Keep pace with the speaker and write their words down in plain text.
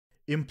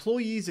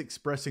employees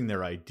expressing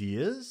their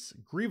ideas,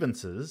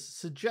 grievances,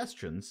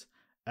 suggestions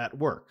at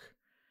work.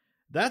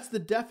 That's the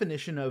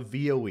definition of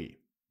VOE,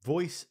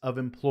 voice of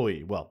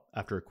employee. Well,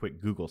 after a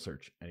quick Google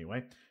search,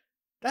 anyway.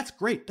 That's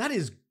great. That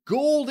is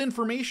gold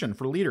information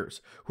for leaders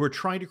who are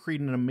trying to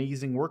create an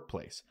amazing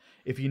workplace.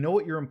 If you know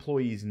what your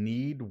employees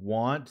need,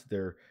 want,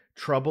 their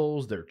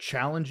troubles, their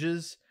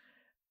challenges,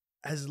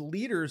 as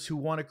leaders who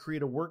want to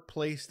create a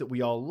workplace that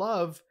we all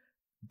love,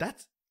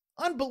 that's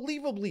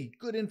unbelievably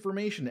good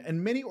information.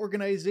 And many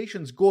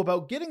organizations go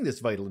about getting this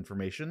vital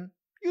information,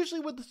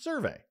 usually with a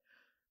survey.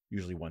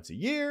 Usually once a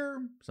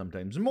year,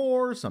 sometimes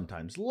more,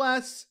 sometimes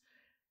less.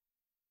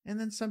 And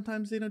then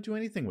sometimes they don't do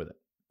anything with it.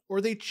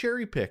 Or they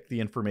cherry pick the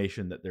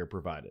information that they're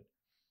provided.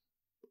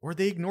 Or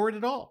they ignore it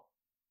at all.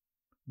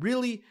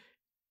 Really,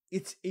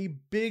 it's a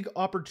big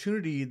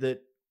opportunity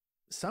that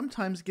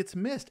sometimes gets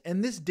missed.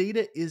 And this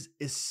data is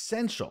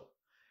essential.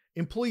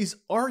 Employees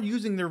are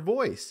using their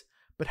voice,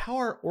 but how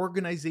are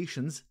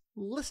organizations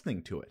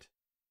listening to it?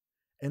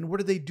 And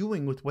what are they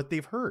doing with what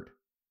they've heard?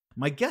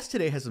 My guest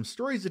today has some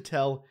stories to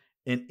tell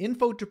and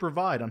info to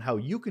provide on how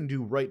you can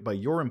do right by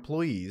your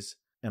employees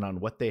and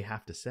on what they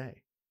have to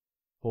say.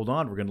 Hold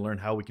on, we're going to learn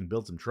how we can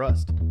build some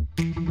trust.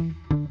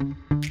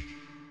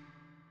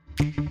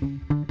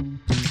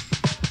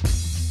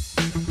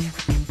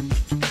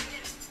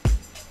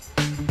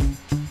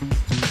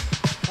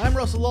 I'm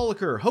Russel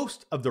Lolacher,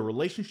 host of the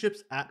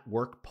Relationships at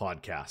Work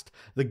podcast,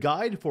 the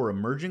guide for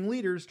emerging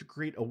leaders to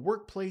create a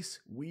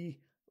workplace we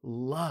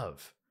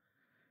love.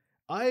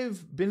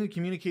 I've been in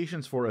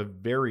communications for a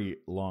very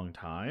long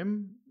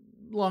time,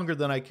 longer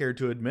than I care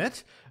to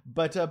admit,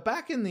 but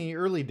back in the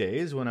early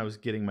days when I was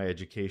getting my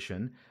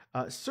education,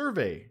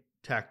 survey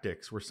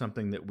tactics were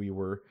something that we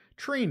were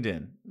trained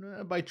in.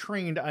 By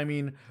trained, I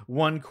mean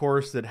one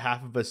course that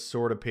half of us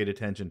sort of paid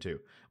attention to.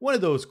 One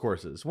of those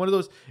courses,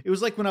 it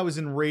was like when I was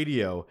in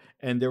radio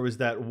and there was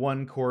that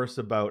one course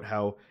about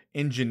how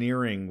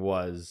engineering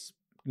was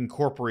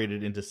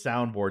incorporated into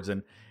soundboards,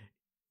 and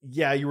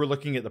yeah, you were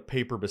looking at the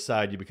paper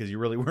beside you because you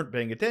really weren't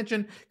paying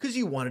attention because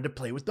you wanted to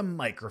play with the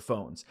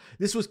microphones.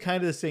 This was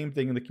kind of the same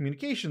thing in the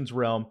communications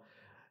realm.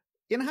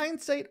 In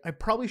hindsight, I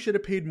probably should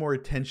have paid more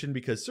attention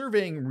because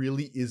surveying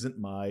really isn't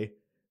my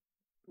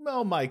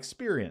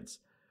experience.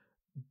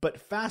 But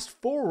fast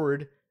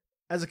forward,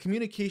 as a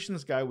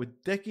communications guy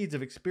with decades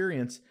of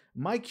experience,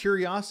 my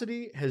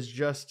curiosity has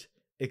just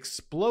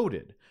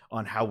exploded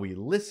on how we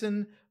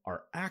listen,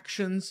 our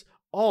actions,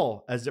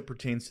 all as it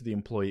pertains to the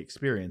employee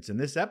experience. And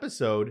this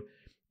episode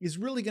is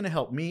really going to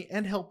help me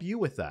and help you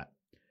with that.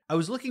 I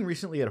was looking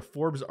recently at a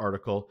Forbes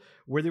article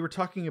where they were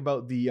talking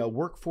about the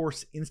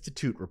Workforce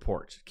Institute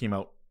report. It came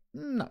out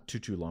not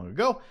too long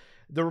ago.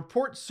 The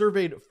report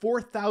surveyed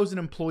 4,000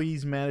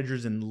 employees,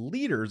 managers, and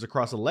leaders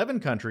across 11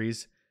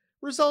 countries.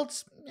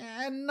 Results,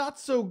 not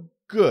so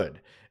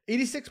good.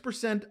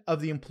 86% of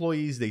the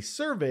employees they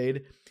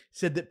surveyed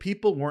said that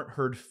people weren't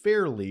heard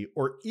fairly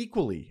or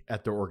equally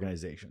at their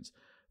organizations.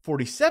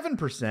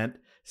 47%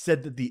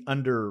 said that the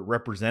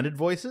underrepresented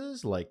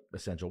voices, like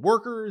essential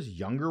workers,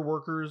 younger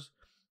workers,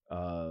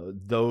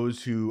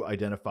 those who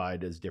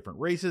identified as different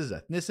races,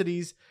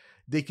 ethnicities,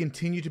 they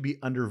continue to be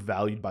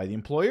undervalued by the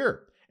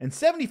employer. And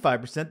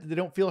 75% that they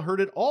don't feel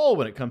heard at all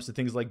when it comes to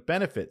things like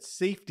benefits,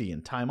 safety,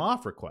 and time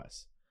off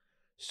requests.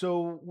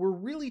 So we're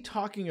really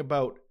talking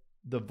about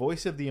the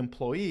voice of the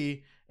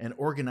employee and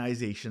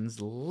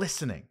organizations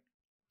listening.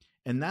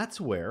 And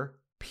that's where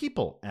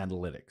people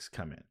analytics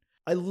come in.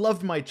 I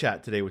loved my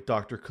chat today with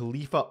Dr.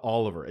 Kalifa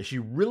Oliver as she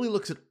really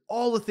looks at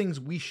all the things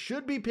we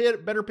should be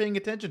better paying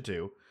attention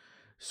to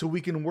so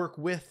we can work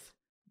with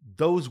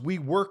those we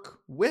work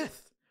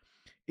with.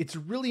 It's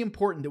really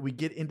important that we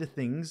get into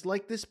things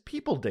like this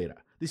people data,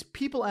 this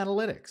people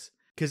analytics,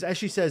 because as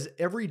she says,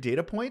 every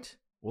data point,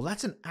 well,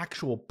 that's an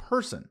actual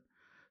person.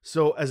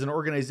 So as an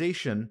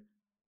organization,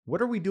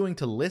 what are we doing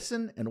to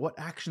listen and what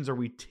actions are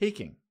we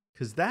taking?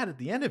 Because that at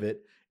the end of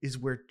it is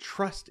where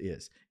trust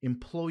is,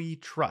 employee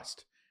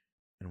trust.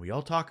 And we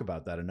all talk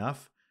about that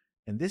enough.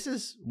 And this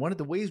is one of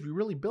the ways we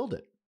really build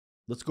it.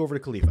 Let's go over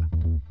to Kalifa.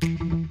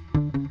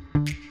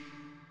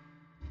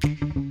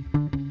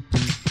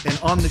 And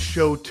on the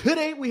show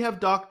today, we have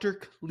Dr.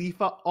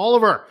 Kalifa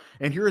Oliver.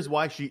 And here is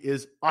why she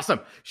is awesome.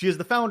 She is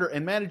the founder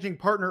and managing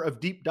partner of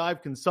Deep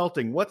Dive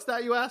Consulting. What's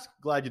that, you ask?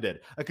 Glad you did.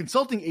 A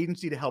consulting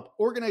agency to help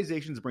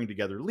organizations bring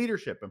together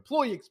leadership,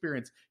 employee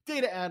experience,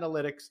 data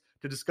analytics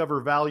to discover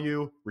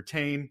value,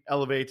 retain,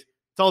 elevate.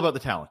 It's all about the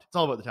talent.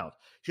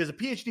 She has a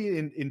PhD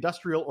in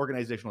industrial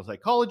organizational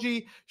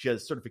psychology. She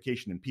has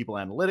certification in people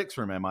analytics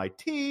from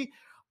MIT.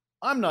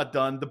 I'm not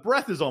done. The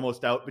breath is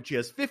almost out, but she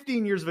has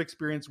 15 years of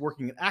experience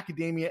working in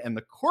academia and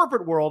the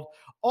corporate world,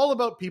 all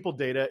about people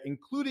data,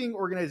 including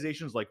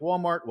organizations like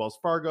Walmart, Wells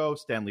Fargo,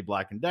 Stanley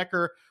Black &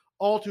 Decker,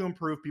 all to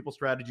improve people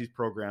strategies,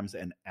 programs,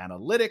 and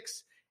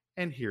analytics.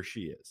 And here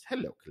she is.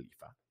 Hello,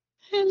 Kalifa.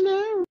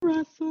 Hello,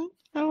 Russell.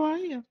 How are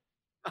you?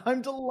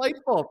 I'm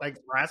delightful. Thanks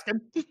for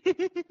asking.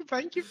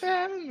 Thank you for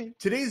having me.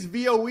 Today's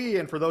VOE,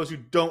 and for those who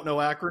don't know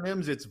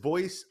acronyms, it's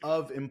voice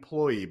of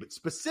employee, but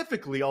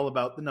specifically all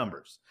about the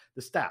numbers,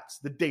 the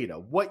stats, the data,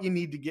 what you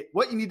need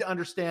to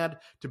understand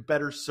to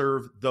better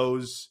serve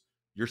those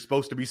you're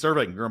supposed to be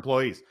serving, your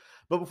employees.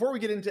 But before we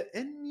get into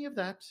any of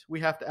that,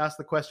 we have to ask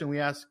the question we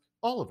ask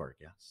all of our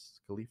guests,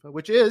 Kalifa,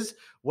 which is,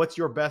 what's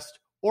your best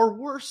or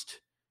worst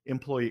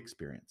employee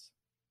experience?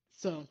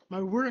 So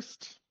my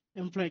worst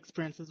employee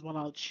experience is what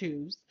I'll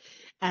choose.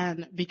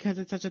 And because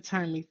it's such a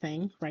timely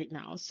thing right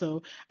now.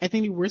 So I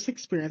think the worst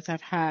experience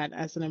I've had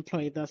as an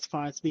employee thus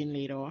far is being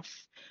laid off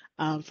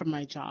from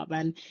my job.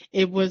 And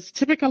it was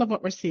typical of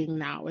what we're seeing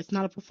now. It's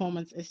not a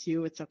performance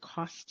issue, it's a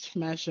cost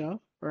measure,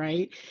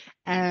 right?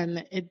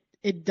 And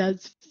it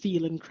does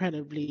feel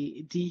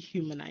incredibly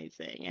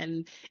dehumanizing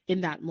and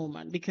in that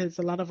moment because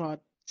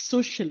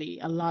socially,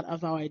 a lot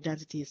of our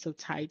identity is so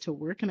tied to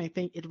work. And I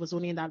think it was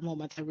only in that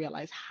moment I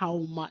realized how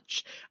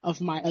much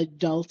of my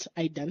adult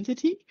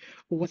identity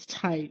was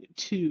tied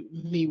to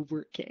me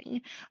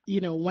working.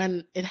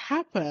 When it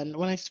happened,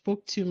 when I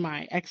spoke to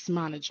my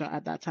ex-manager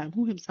at that time,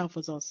 who himself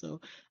was also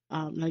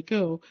let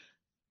go,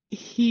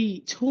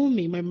 he told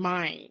me my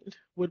mind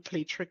would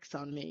play tricks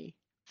on me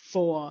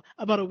for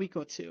about a week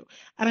or two.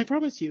 And I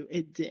promise you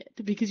it did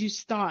because you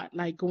start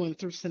like going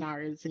through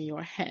scenarios in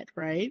your head,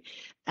 right?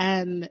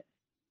 And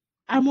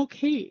I'm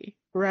okay,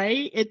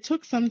 right? It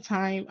took some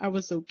time. I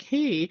was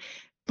okay.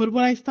 But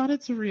what I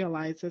started to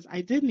realize is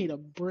I did need a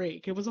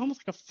break. It was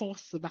almost like a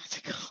forced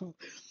sabbatical.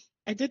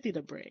 I did need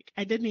a break.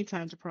 I did need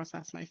time to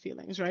process my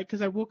feelings, right?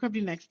 Because I woke up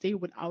the next day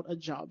without a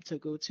job to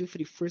go to for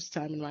the first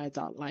time in my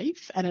adult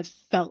life, and it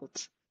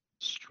felt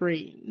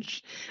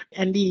strange.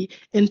 And the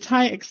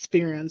entire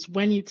experience,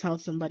 when you tell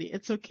somebody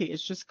it's okay,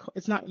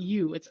 it's not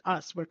you, it's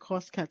us, we're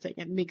cost cutting,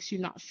 it makes you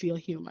not feel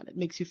human. It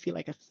makes you feel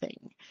like a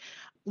thing,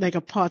 like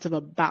a part of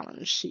a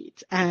balance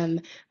sheet.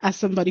 And as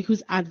somebody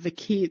who's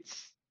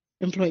advocates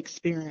employee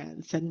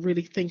experience and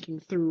really thinking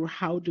through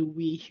how do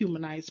we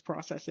humanize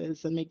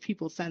processes and make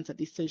people-centered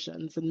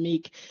decisions and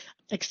make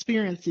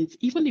experiences,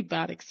 even the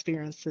bad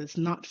experiences,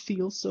 not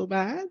feel so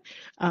bad.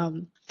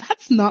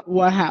 That's not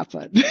what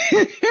happened.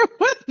 It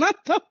was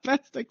not the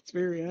best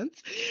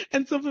experience.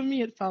 And so for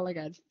me, it felt like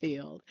I'd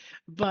failed,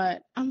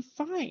 but I'm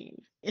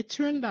fine. It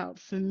turned out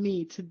for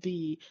me to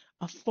be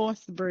a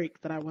forced break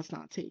that I was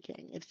not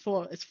taking. It's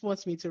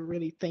forced me to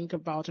really think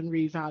about and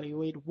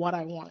reevaluate what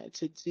I wanted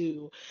to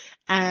do.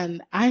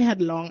 And I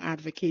had long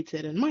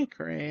advocated in my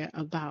career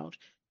about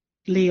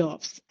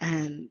layoffs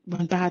and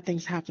when bad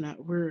things happen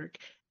at work.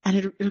 And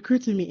it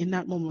occurred to me in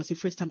that moment was the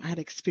first time I had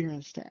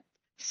experienced it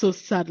so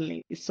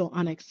suddenly, so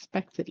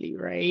unexpectedly,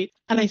 right?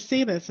 And I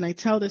say this and I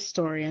tell this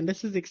story, and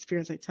this is the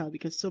experience I tell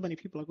because so many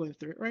people are going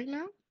through it right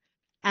now.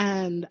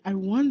 And I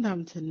want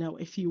them to know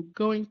if you're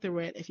going through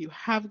it, if you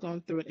have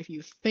gone through it, if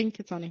you think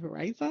it's on the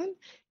horizon,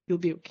 you'll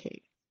be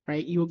okay,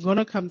 right? You're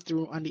gonna come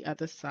through on the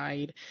other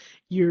side.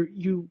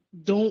 You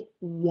don't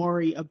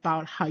worry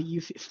about how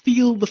you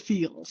feel the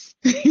feels.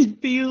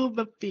 Feel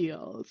the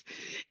feels.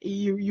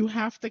 You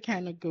have to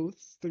kind of go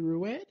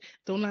through it.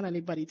 Don't let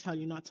anybody tell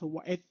you not to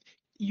worry. If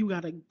you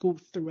gotta go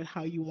through it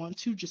how you want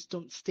to, just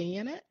don't stay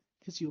in it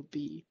because you'll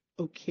be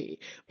okay.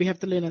 We have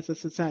to learn as a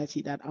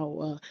society that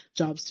our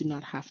jobs do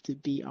not have to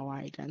be our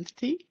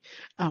identity.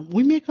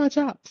 We make our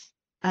jobs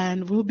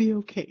and we'll be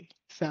okay.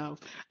 So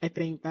I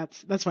think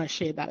that's why I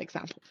shared that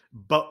example.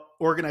 But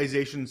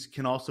organizations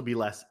can also be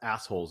less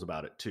assholes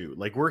about it too.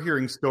 Like we're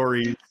hearing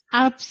stories.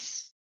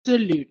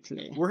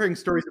 Absolutely. We're hearing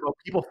stories about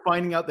people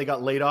finding out they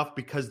got laid off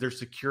because their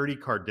security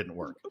card didn't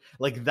work.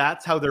 Like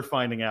that's how they're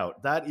finding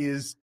out. That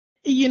is,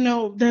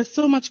 There's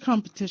so much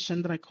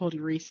competition that I call the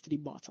race to the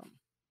bottom.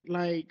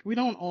 Like, we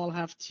don't all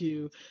have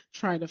to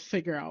try to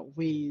figure out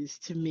ways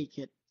to make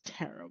it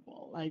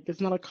terrible. Like, it's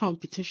not a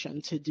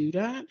competition to do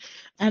that.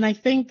 And I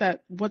think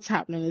that what's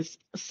happening is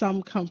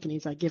some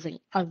companies are giving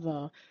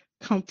other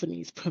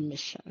companies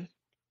permission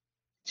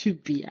to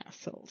be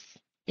assholes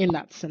in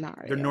that they're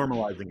scenario.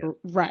 normalizing it.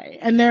 Right.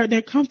 And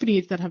they're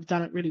companies that have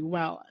done it really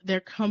well.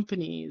 They're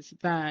companies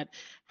that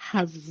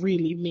have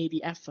really made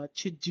the effort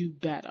to do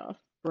better.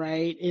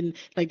 Right. And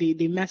like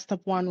they messed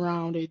up one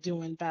round, they're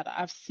doing better.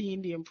 I've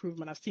seen the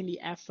improvement. I've seen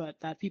the effort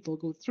that people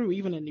go through.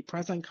 Even in the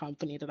present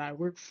company that I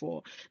work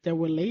for, there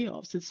were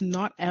layoffs.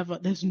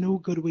 There's no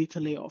good way to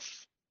lay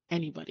off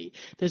anybody.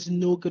 There's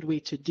no good way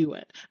to do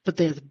it, but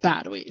there's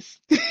bad ways,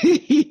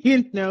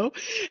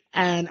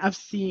 And I've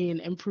seen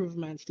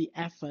improvements, the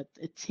effort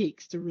it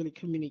takes to really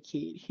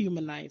communicate,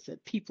 humanize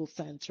it, people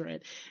center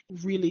it,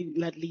 really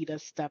let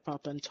leaders step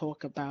up and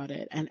talk about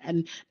it.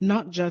 And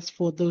not just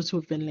for those who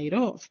have been laid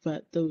off,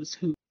 but those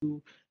who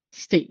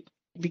stay.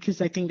 Because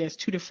I think there's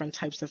two different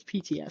types of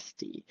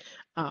PTSD.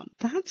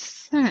 That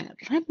said,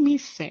 let me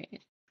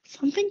say,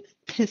 something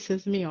that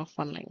pisses me off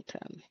on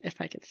LinkedIn, if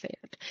I could say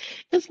it,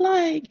 it's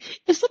like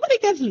if somebody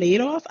gets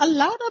laid off,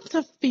 allow them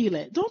to feel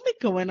it. Don't be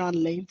going on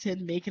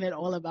LinkedIn making it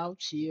all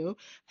about you.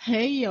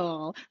 Hey,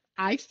 y'all,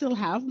 I still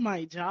have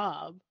my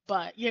job,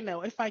 but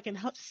if I can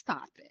help,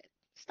 stop it.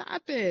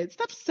 Stop it.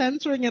 Stop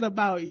censoring it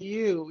about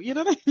you. You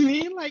know what I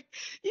mean? Like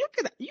you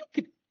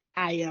could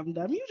I am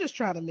them. You just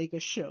trying to make a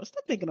show.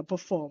 Stop making a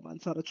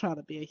performance out of trying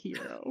to be a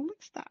hero.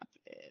 Like, stop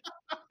it.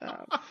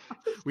 Um,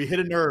 just We hit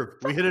a nerve.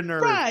 We hit a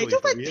nerve, right,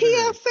 just Kalifa. We like hit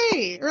a nerve.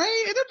 PSA,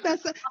 right?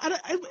 And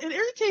then it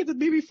irritated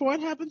me before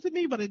it happened to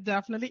me, but it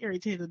definitely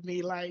irritated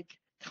me. Like,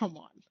 come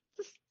on,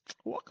 just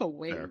walk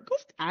away. Fair. Go,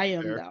 I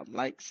am Fair. them.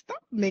 Like,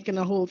 stop making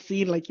a whole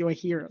scene like you're a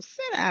hero.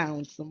 Sit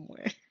down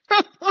somewhere.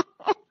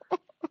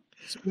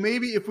 So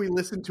maybe if we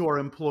listen to our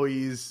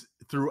employees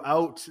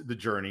throughout the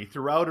journey,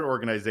 throughout an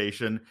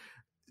organization,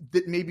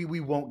 that maybe we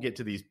won't get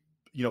to these,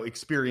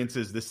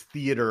 experiences, this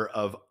theater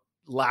of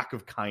lack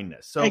of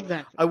kindness. So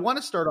Exactly. I want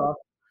to start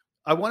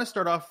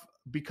off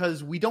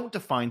because we don't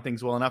define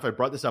things well enough. I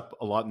brought this up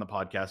a lot in the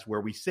podcast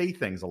where we say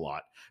things a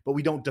lot, but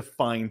we don't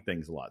define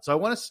things a lot. So I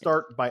want to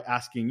start by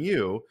asking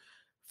you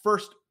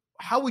first,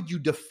 how would you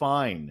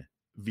define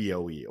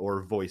VOE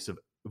or voice of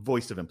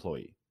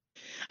employee?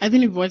 I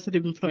think the voice of the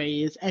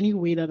employee is any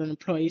way that an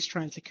employee is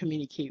trying to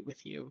communicate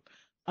with you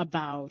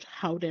about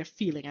how they're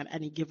feeling at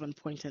any given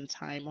point in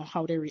time or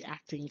how they're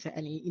reacting to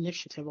any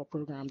initiative or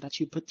program that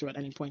you put through at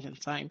any point in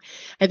time.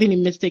 I think the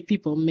mistake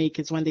people make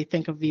is when they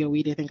think of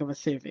VOE, they think of a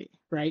survey,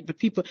 right? But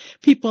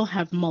people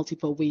have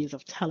multiple ways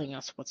of telling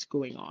us what's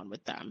going on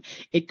with them.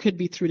 It could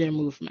be through their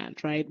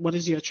movement, right? What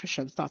is your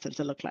attrition starting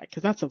to look like?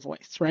 Because that's a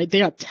voice, right?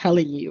 They are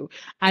telling you,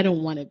 I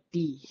don't want to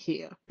be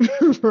here,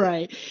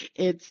 right?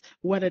 It's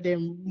whether they're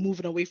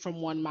moving away from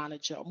one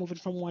manager, moving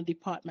from one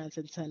department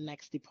into the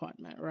next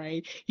department,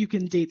 right? You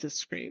can data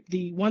scrape.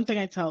 The one thing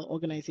I tell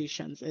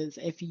organizations is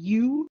if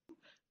you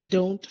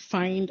don't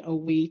find a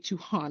way to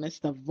harness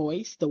the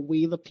voice, the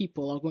way the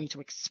people are going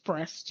to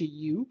express to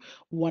you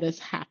what is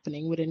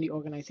happening within the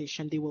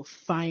organization, they will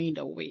find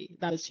a way.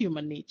 That is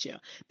human nature.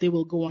 They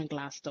will go on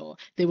Glassdoor.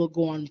 They will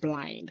go on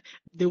Blind.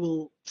 They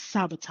will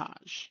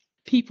sabotage.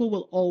 People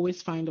will always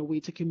find a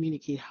way to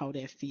communicate how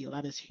they feel.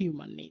 That is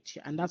human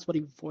nature. And that's what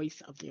the voice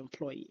of the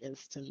employee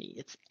is to me.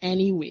 It's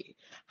any way,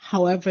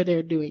 however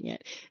they're doing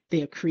it,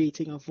 they are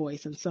creating a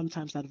voice. And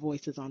sometimes that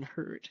voice is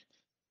unheard,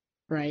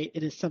 right?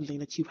 It is something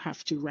that you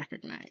have to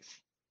recognize.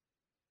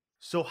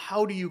 So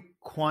how do you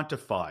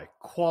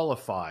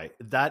qualify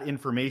that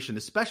information,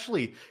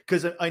 especially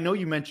because I know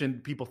you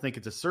mentioned people think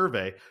it's a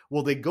survey.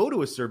 Well, they go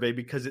to a survey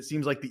because it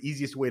seems like the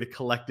easiest way to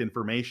collect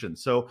information.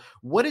 So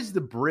what is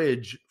the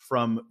bridge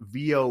from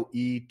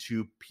VOE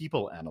to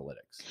people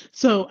analytics?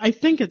 So I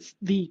think it's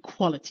the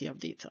quality of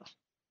data,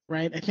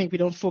 right? I think we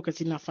don't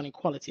focus enough on the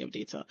quality of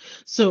data.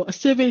 So a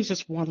survey is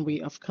just one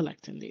way of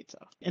collecting data.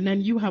 And then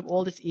you have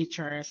all this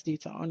HRS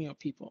data on your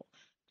people.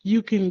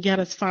 You can get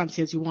as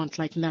fancy as you want,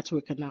 like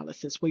network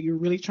analysis, where you're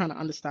really trying to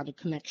understand the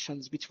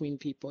connections between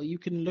people. You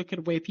can look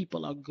at where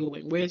people are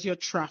going. Where's your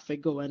traffic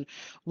going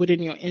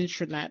within your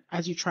intranet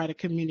as you try to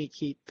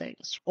communicate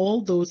things?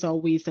 All those are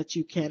ways that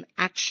you can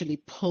actually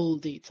pull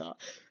data.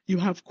 You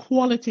have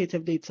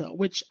qualitative data,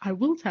 which I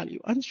will tell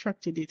you,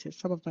 unstructured data is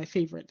some of my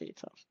favorite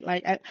data.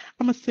 Like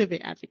I'm a survey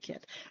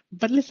advocate,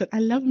 but listen, I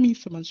love me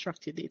some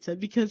unstructured data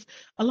because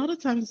a lot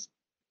of times,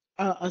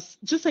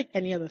 just like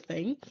any other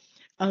thing,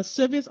 a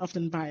survey is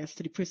often biased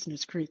to the person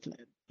who's creating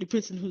it, the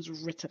person who's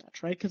written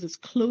it, right? Because it's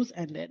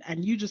close-ended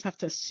and you just have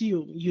to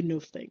assume you know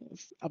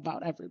things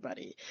about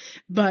everybody.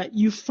 But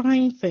you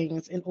find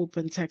things in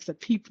open text that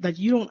people that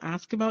you don't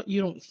ask about,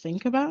 you don't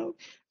think about,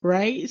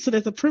 right? So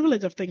there's a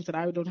privilege of things that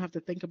I don't have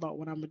to think about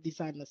when I'm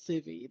designing a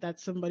survey.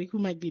 That's somebody who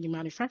might be in the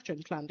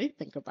manufacturing plant, they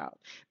think about.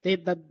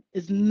 That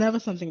is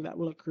never something that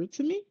will occur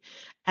to me.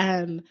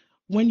 And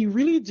when you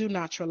really do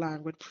natural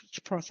language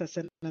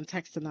processing and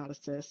text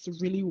analysis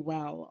really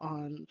well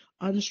on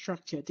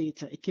unstructured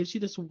data, it gives you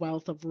this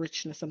wealth of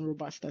richness and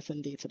robustness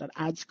in data that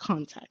adds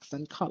context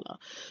and color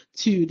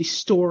to the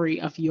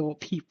story of your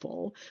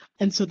people.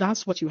 And so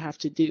that's what you have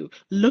to do.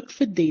 Look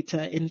for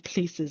data in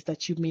places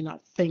that you may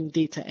not think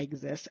data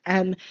exists.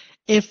 And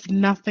if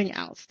nothing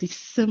else, the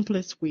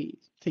simplest way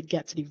to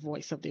get to the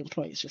voice of the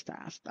employee is just to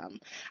ask them.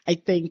 I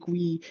think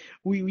we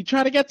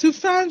try to get too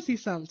fancy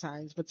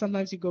sometimes, but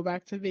sometimes you go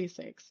back to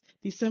basics.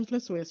 The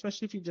simplest way,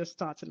 especially if you just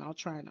starting out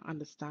trying to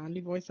understand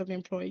the voice of the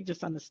employee,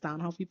 just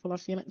understand how people are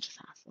feeling, just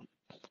ask them.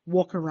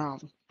 Walk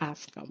around,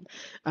 ask them,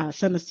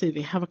 send a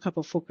survey, have a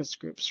couple focus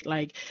groups,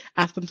 like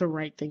ask them to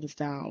write things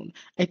down.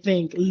 I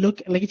think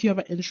look, like if you have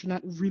an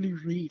intranet, really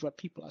read what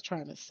people are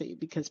trying to say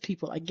because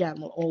people, again,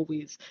 will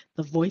always,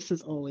 the voice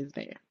is always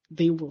there.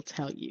 They will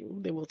tell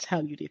you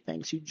the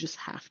things. You just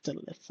have to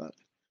listen.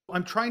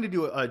 I'm trying to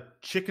do a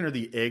chicken or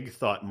the egg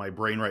thought in my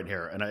brain right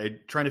here, and I'm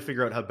trying to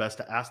figure out how best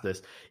to ask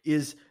this.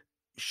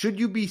 Should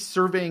you be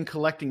surveying,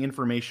 collecting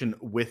information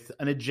with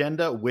an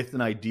agenda, with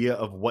an idea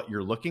of what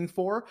you're looking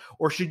for?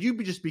 Or should you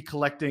just be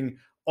collecting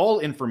all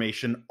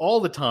information all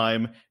the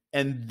time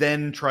and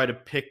then try to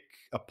pick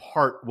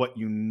apart what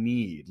you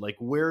need? Like,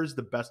 where's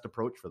the best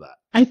approach for that?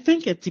 I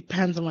think it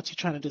depends on what you're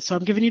trying to do. So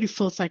I'm giving you the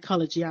full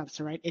psychology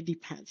answer, right? It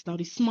depends. Now,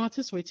 the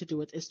smartest way to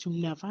do it is to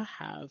never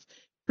have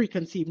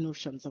preconceived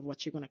notions of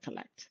what you're going to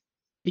collect.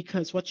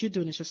 because what you're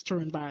doing is just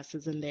throwing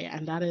biases in there,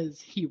 and that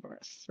is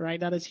hubris, right?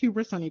 That is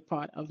hubris on the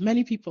part of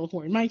many people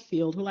who are in my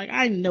field who are like,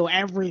 I know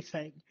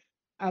everything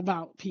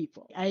about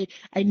people. I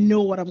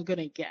know what I'm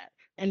gonna get.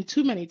 And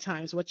too many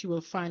times, what you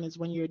will find is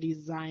when you're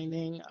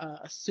designing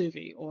a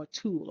survey or a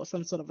tool or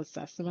some sort of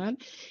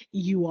assessment,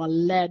 you are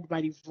led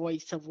by the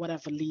voice of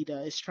whatever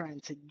leader is trying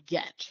to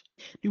get.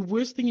 The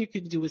worst thing you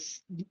can do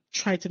is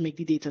try to make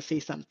the data say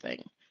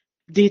something.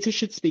 Data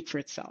should speak for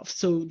itself.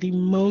 So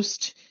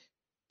the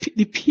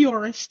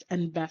purest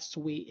and best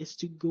way is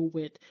to go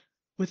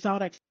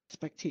without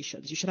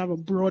expectations. You should have a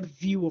broad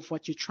view of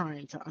what you're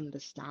trying to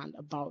understand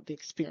about the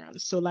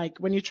experience. So like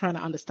when you're trying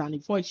to understand the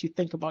voice, you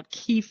think about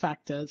key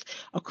factors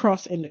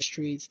across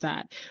industries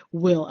that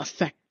will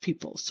affect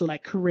people. So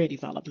like career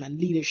development,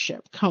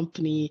 leadership,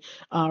 company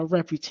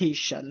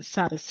reputation,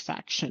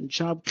 satisfaction,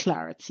 job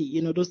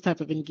clarity, those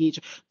type of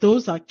engagement.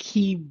 Those are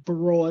key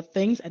broad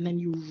things. And then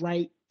you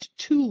write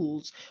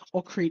tools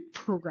or create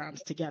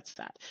programs to get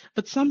that.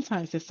 But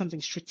sometimes there's something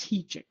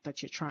strategic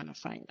that you're trying to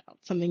find out.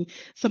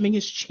 Something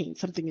has changed,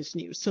 something is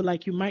new. So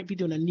like you might be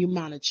doing a new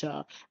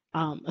manager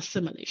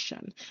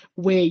assimilation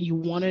where you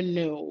want to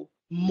know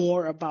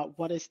more about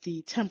what is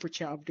the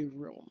temperature of the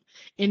room.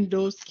 In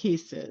those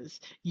cases,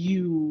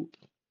 you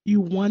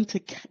want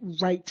to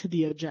write to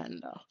the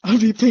agenda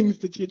of the things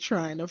that you're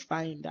trying to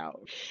find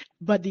out.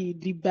 But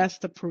the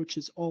best approach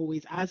is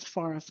always, as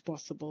far as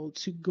possible,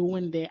 to go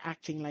in there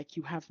acting like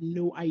you have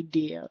no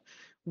idea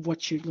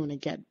what you're going to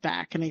get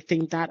back. And I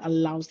think that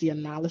allows the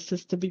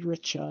analysis to be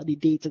richer, the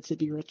data to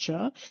be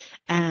richer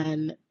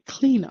and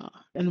cleaner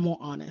and more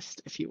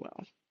honest, if you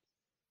will.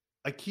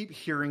 I keep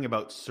hearing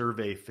about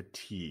survey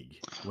fatigue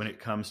when it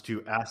comes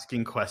to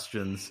asking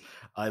questions.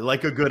 I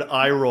like a good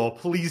eye roll.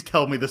 Please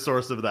tell me the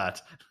source of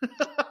that.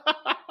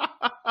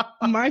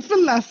 My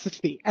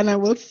philosophy, and I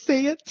will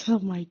say it till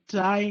my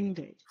dying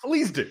day.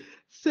 Please do.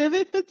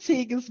 Survey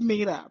fatigue is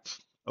made up.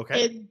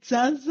 Okay. It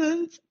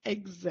doesn't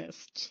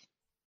exist.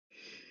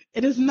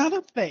 It is not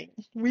a thing.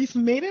 We've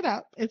made it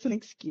up. It's an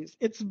excuse.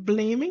 It's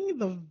blaming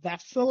the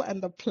vessel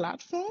and the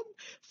platform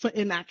for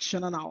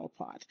inaction on our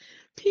part.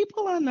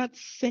 People are not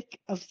sick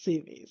of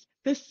surveys.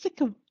 They're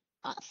sick of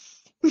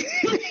us.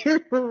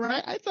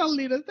 Right? I tell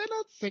leaders, they're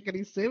not sick of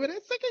these surveys. They're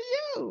sick of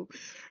you.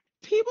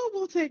 People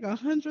will take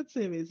 100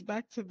 surveys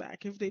back to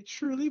back if they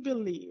truly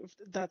believed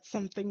that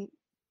something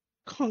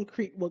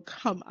concrete will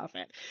come of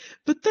it.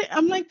 But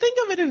I'm like, think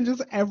of it in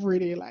just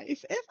everyday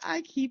life. If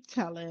I keep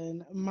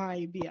telling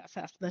my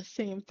BFF the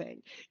same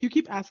thing, you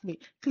keep asking me,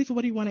 Kalifa,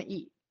 what do you want to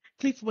eat?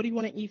 Kalifa, what do you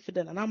want to eat for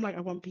dinner? And I'm like,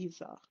 I want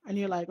pizza. And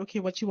you're like,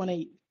 okay, what you want to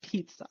eat?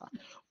 Pizza.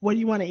 What do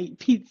you want to eat?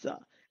 Pizza.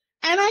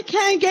 And I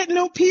can't get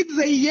no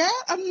pizza yet.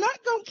 I'm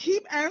not going to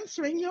keep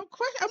answering your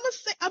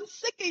question. I'm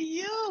sick of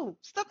you.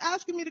 Stop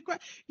asking me the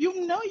question.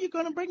 You know you're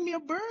going to bring me a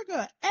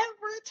burger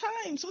every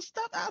time. So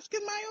stop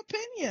asking my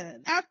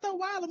opinion. After a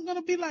while, I'm going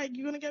to be like,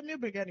 you're going to get me a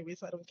burger anyway,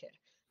 so I don't care.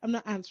 I'm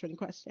not answering the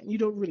question. You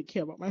don't really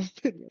care about my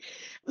opinion.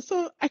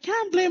 So I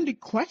can't blame the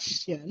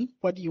question,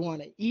 what do you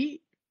want to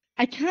eat?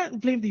 I can't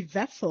blame the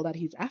vessel that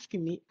he's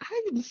asking me.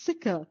 I'm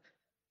sick of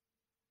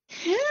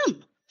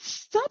him.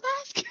 Stop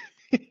asking.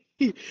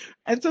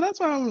 And so that's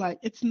why I'm like,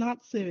 it's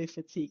not survey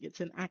fatigue,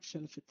 it's an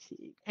action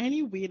fatigue.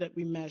 Any way that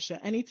we measure,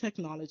 any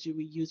technology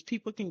we use,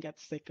 people can get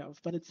sick of,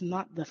 but it's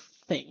not the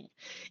thing.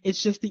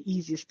 It's just the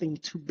easiest thing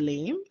to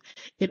blame.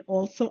 It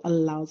also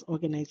allows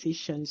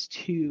organizations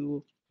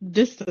to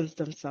distance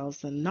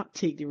themselves and not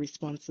take the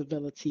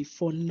responsibility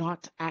for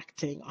not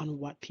acting on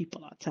what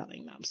people are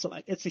telling them. So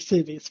like, it's the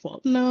survey's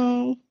fault.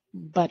 No,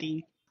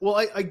 buddy. Well,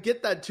 I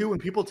get that too. When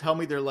people tell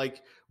me they're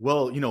like,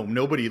 well,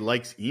 nobody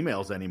likes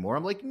emails anymore.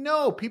 I'm like,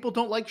 no, people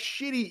don't like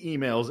shitty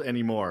emails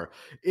anymore.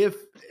 If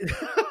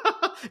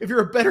if you're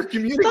a better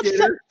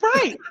communicator.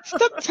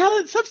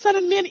 Stop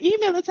sending me an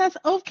email that says,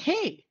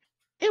 okay.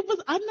 It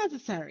was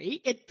unnecessary.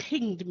 It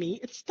pinged me.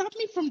 It stopped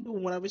me from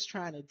doing what I was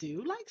trying to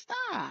do. Like,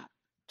 stop.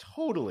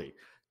 Totally.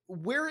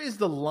 Where is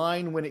the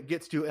line when it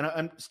gets to, and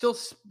I'm still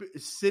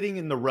sitting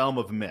in the realm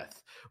of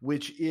myth,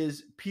 which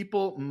is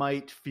people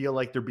might feel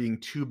like they're being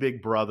too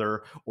big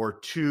brother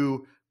or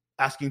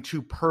asking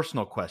too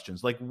personal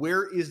questions. Like,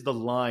 where is the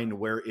line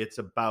where it's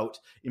about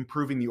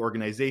improving the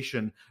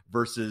organization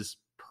versus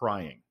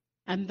prying?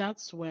 And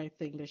that's where I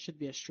think there should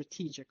be a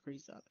strategic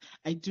reason.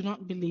 I do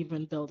not believe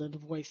in building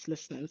voice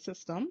listening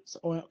systems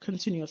or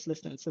continuous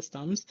listening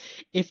systems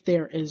if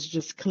there is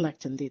just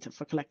collecting data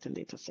for collecting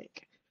data's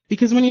sake.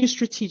 Because when you're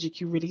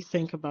strategic, you really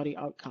think about the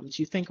outcomes.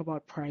 You think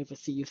about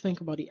privacy. You think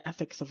about the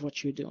ethics of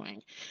what you're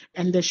doing.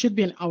 And there should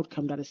be an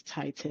outcome that is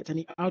tied to it. And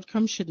the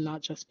outcome should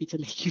not just be to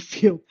make you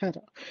feel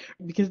better.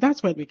 Because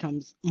that's where it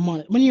becomes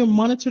when you're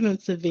monitoring and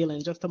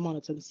surveilling, just to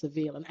monitor and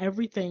surveil, and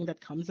everything that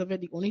comes of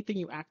it, the only thing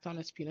you act on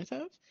is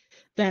punitive,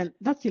 then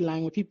that's the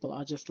line where people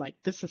are just like,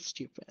 this is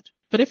stupid.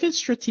 But if it's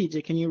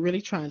strategic and you're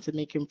really trying to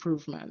make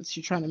improvements,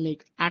 you're trying to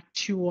make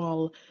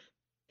actual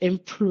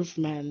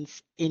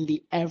improvements in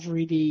the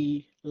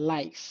everyday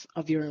life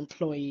of your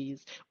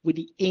employees with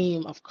the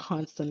aim of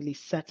constantly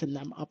setting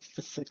them up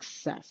for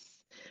success,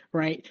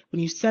 right?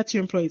 When you set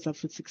your employees up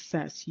for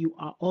success, you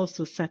are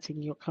also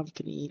setting your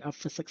company up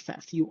for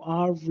success. You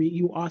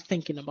are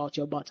thinking about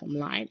your bottom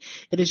line.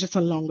 It is just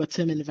a longer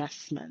term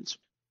investment.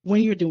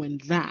 When you're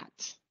doing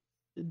that,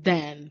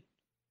 then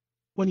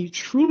when you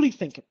truly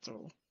think it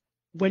through,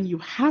 when you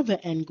have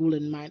the end goal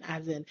in mind,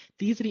 as in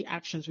these are the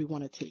actions we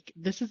want to take,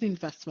 this is the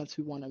investments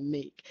we want to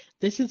make,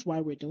 this is why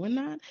we're doing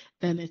that,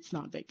 then it's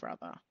not Big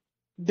Brother.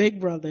 Big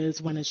Brother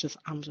is when it's just,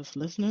 I'm just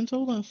listening to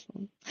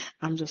listen.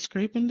 I'm just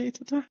scraping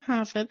data to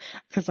have it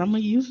because I'm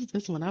going to use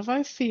this whenever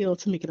I feel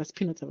to make it as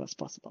punitive as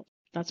possible.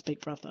 That's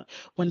Big Brother.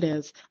 When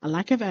there's a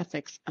lack of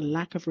ethics, a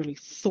lack of really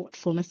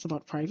thoughtfulness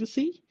about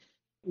privacy,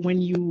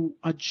 when you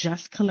are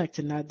just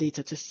collecting that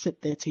data to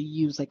sit there to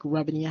use, like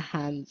rubbing your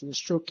hands and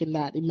stroking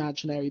that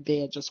imaginary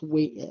bear just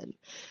waiting,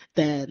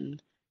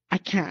 then I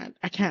can't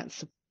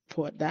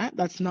support that.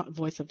 That's not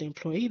voice of the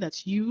employee.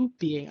 That's you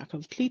being a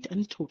complete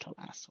and total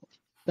asshole.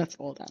 That's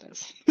all that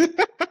is.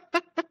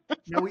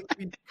 Now we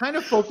kind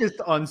of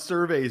focused on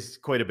surveys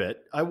quite a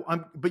bit,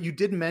 but you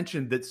did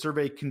mention that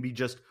survey can be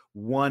just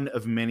one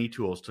of many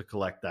tools to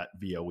collect that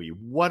VOE.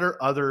 What are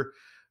other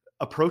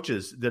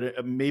approaches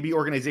that maybe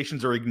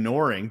organizations are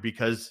ignoring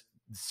because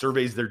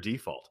surveys their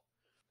default?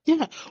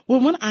 Yeah.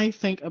 Well, when I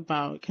think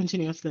about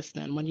continuous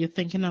listening, when you're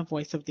thinking of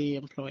voice of the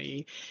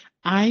employee,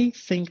 I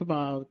think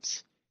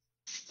about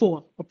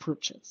four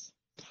approaches.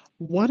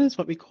 One is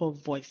what we call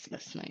voice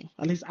listening.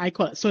 At least I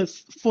call it. So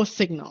it's four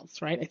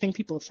signals, right? I think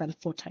people send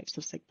four types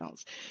of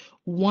signals.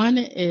 One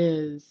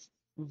is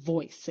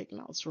voice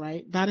signals,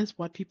 right? That is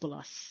what people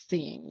are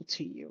saying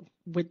to you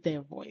with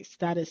their voice.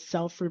 That is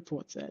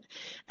self-reported.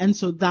 And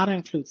so that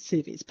includes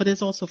surveys, but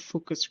there's also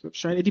focus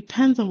groups, right? It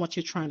depends on what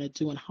you're trying to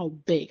do and how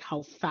big,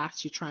 how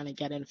fast you're trying to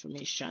get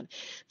information.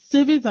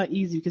 Surveys are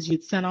easy because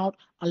you'd send out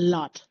a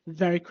lot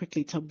very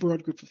quickly to a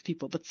broad group of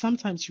people, but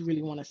sometimes you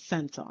really want to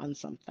center on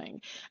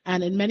something.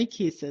 And in many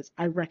cases,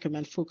 I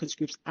recommend focus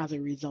groups as a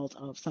result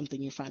of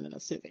something you find in a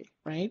survey,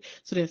 right?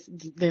 So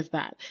there's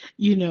that.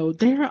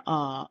 There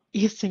are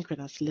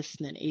asynchronous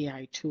listening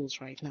AI tools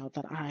right now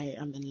that I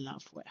am in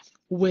love with,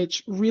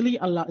 which really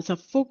allow it's a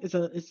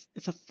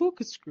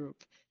focus group,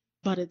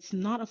 but it's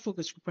not a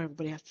focus group where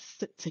everybody has to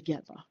sit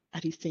together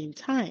at the same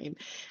time.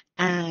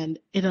 And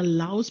it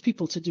allows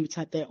people to do it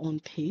at their own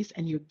pace,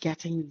 and you're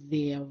getting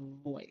their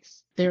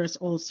voice. There's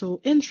also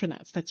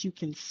intranets that you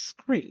can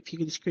scrape. You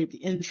can scrape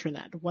the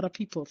intranet. What are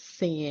people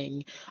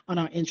saying on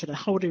our intranet?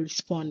 How are they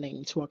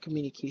responding to our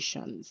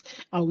communications?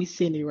 Are we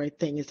saying the right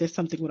thing? Is there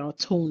something with our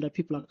tone that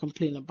people are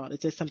complaining about? Is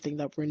there something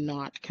that we're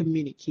not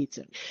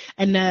communicating?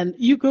 And then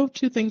you go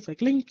to things like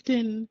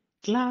LinkedIn,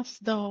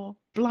 Glassdoor,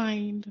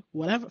 Blind,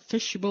 whatever,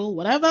 Fishable,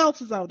 whatever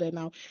else is out there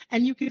now,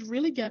 and you could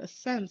really get a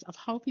sense of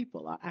how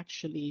people are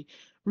actually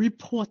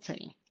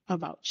reporting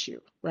about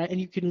you, right? And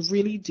you can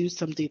really do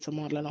some data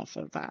modeling off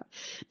of that.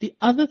 The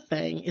other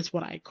thing is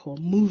what I call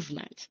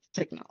movement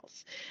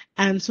signals.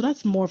 And so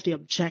that's more of the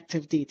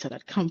objective data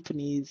that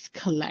companies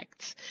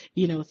collect,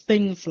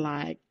 things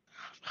like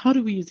how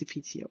do we use the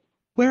PTO?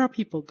 Where are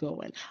people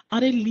going?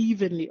 Are they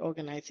leaving the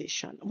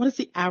organization? What is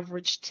the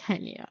average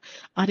tenure?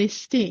 Are they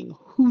staying?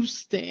 Who's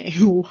staying?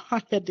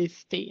 Why are they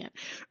staying?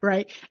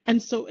 Right?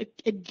 And so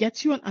it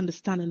gets you an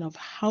understanding of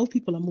how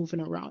people are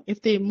moving around.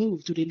 If they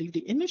move, do they leave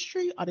the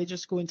industry? Are they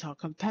just going to a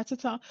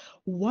competitor?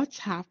 What's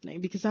happening?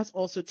 Because that's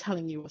also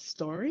telling you a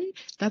story.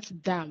 That's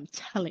them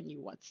telling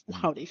you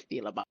how they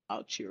feel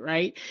about you,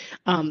 right?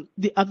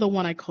 The other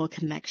one I call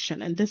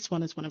connection. And this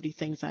one is one of the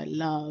things I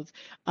love.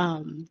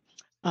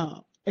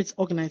 It's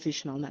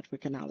organizational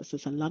network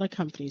analysis. A lot of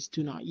companies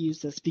do not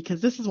use this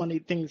because this is one of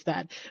the things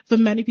that for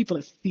many people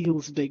it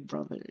feels big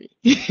brothery,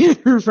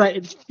 right?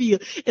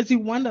 It's the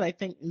one that I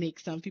think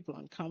makes some people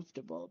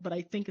uncomfortable, but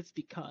I think it's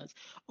because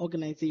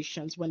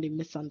organizations, when they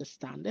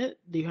misunderstand it,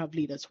 they have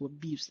leaders who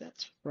abuse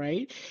it,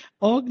 right?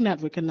 Org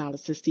network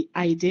analysis, the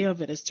idea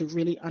of it is to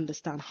really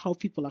understand how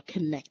people are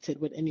connected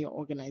within your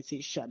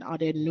organization. Are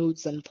there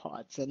nodes and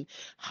pods, and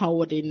how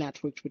are they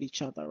networked with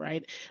each other,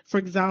 right? For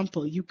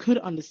example, you could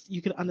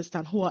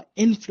understand who are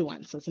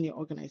influencers in your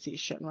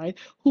organization, right?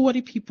 Who are the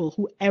people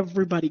who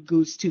everybody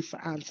goes to for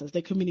answers?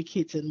 They're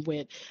communicating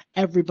with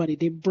everybody.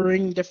 They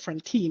bring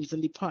different teams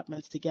and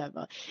departments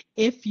together.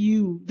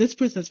 This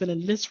person has been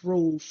in this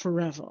role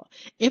forever.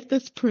 If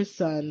this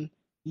person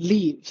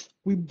leaves,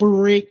 we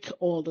break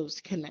all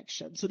those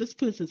connections. So this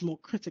person is more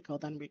critical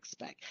than we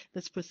expect.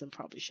 This person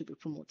probably should be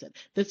promoted.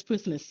 This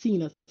person is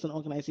seen as an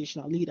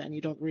organizational leader, and you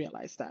don't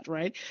realize that,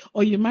 right?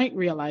 Or you might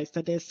realize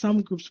that there's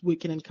some groups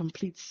working in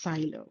complete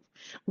silo,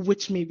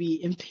 which may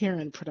be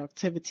impairing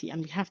productivity,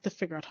 and we have to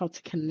figure out how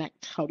to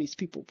connect how these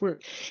people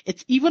work.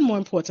 It's even more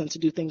important to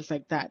do things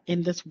like that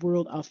in this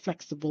world of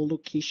flexible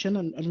location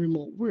and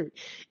remote work.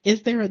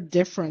 Is there a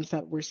difference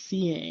that we're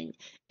seeing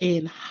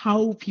in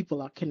how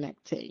people are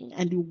connecting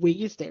and the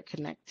ways they're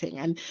connecting,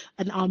 and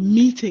our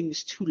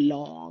meetings too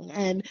long.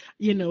 And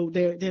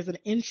there's an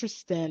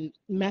interesting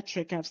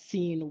metric I've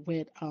seen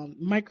with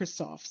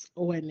Microsoft's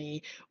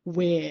ONA,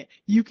 where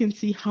you can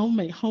see how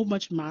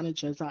much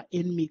managers are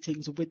in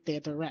meetings with their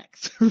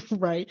directs,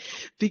 right?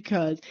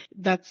 Because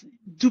that's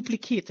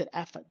duplicated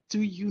effort.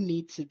 Do you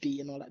need to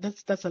be and all that?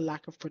 That's a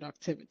lack of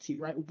productivity,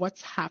 right?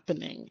 What's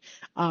happening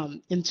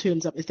in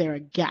terms of, is there a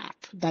gap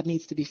that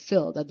needs to be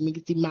filled, that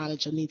means the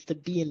manager needs to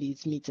be in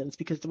these meetings,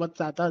 because what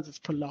that does is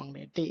prolong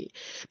their day.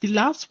 The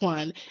last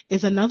one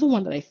is another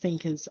one that I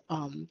think is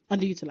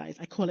underutilized.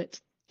 I call it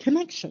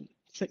click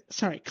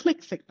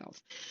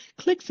signals.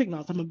 Click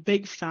signals. I'm a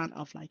big fan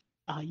of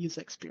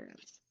user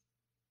experience.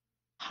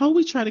 How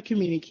we try to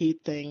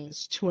communicate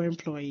things to our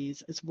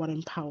employees is what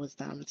empowers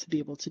them to be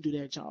able to do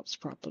their jobs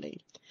properly.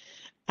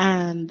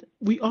 And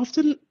we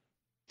often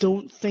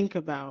don't think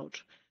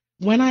about,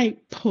 when I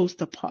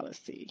post a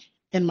policy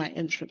in my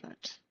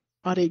intranet,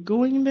 are they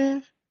going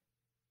there?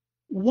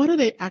 What are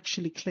they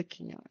actually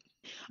clicking on?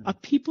 Are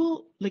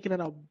people looking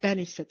at our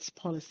benefits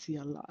policy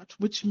a lot,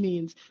 which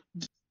means,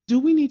 do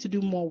we need to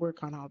do more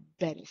work on our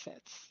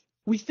benefits?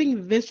 We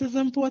think this is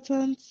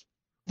important,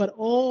 but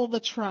all the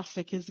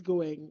traffic is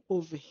going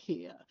over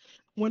here.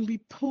 When we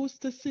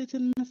post a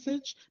certain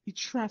message, the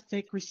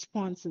traffic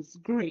response is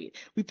great.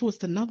 We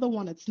post another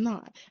one, it's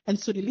not. And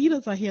so the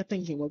leaders are here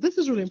thinking, well, this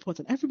is really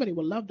important. Everybody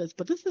will love this,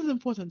 but this is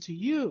important to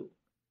you.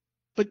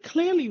 But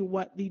clearly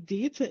what the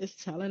data is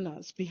telling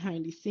us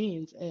behind the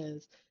scenes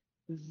is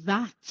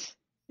that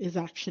is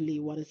actually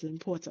what is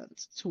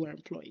important to our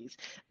employees.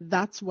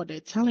 That's what they're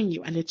telling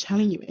you, and they're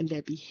telling you in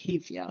their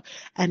behavior,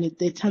 and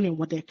they're telling you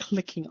what they're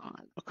clicking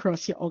on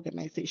across your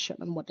organization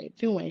and what they're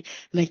doing.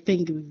 And I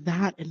think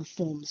that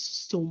informs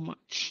so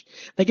much.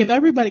 Like, if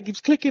everybody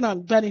keeps clicking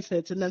on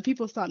benefits and then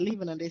people start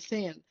leaving and they're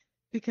saying,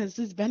 because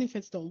these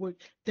benefits don't work,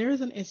 there is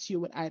an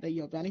issue with either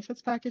your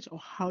benefits package or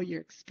how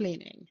you're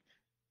explaining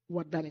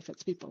what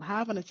benefits people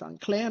have, and it's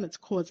unclear and it's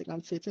causing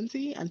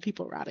uncertainty, and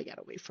people rather get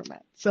away from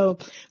it. So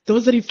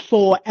those are the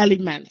 4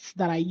 elements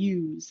that I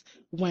use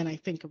when I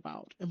think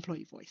about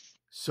employee voice.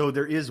 So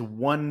there is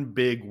one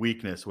big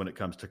weakness when it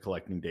comes to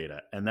collecting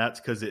data, and that's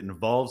because it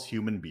involves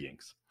human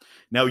beings.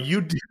 Now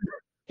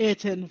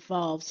it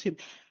involves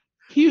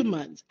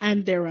humans,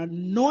 and they're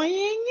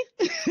annoying.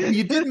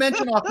 You did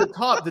mention off the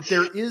top that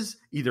there is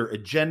either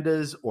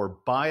agendas or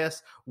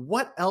bias.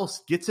 What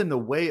else gets in the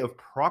way of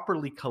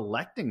properly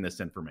collecting this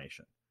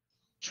information?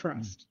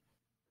 Trust.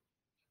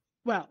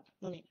 Well,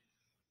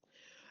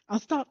 I'll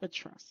start with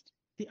trust.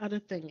 The other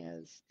thing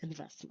is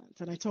investment,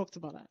 and I talked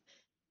about that.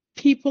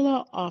 People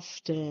are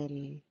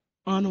often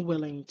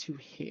unwilling to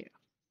hear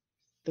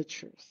the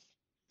truth.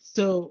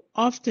 So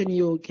often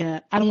you'll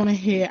get, I don't want to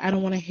hear, I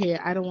don't want to hear,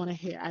 I don't want to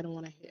hear, I don't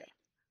want to hear.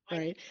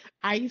 Right?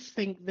 I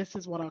think this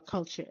is what our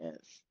culture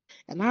is.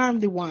 And I'm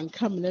the one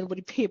coming in with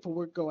the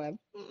paperwork going,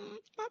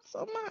 not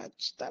so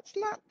much. That's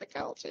not the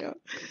culture.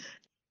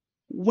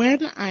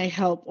 When I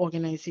help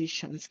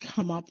organizations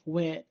come up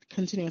with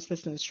continuous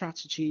listening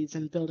strategies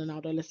and building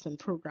out their listening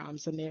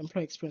programs and their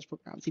employee experience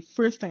programs, the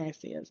first thing I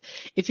say is,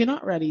 if you're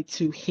not ready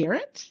to hear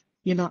it,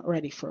 you're not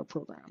ready for a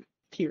program,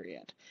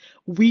 period.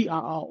 We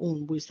are our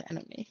own worst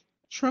enemy.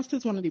 Trust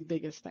is one of the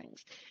biggest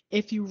things.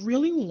 If you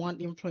really want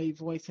the employee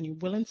voice and you're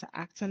willing to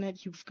act on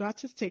it, you've got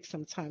to take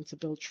some time to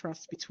build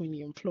trust between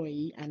the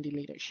employee and the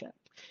leadership.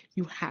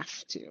 You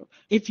have to.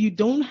 If you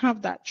don't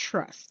have that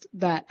trust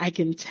that I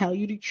can tell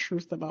you the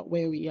truth about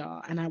where we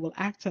are and I will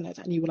act on it,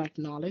 and you will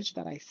acknowledge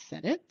that I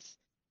said it,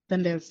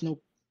 then there's no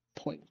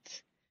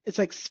point. It's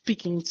like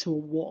speaking to a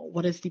wall.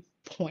 What is the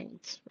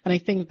point? And I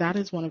think that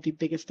is one of the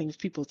biggest things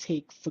people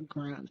take for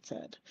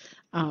granted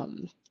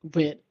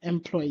with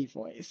employee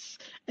voice.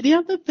 The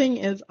other thing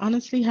is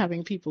honestly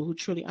having people who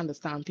truly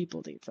understand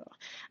people data.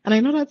 And I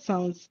know that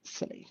sounds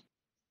silly,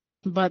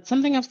 but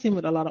something I've seen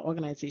with a lot of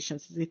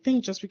organizations is they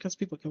think just because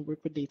people can work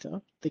with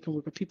data, they can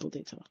work with people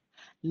data.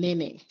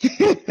 Nay.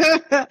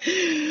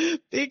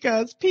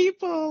 Because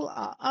people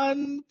are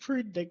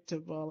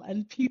unpredictable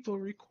and people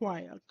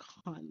require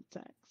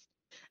context.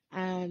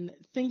 And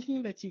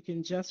thinking that you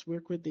can just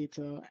work with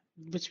data,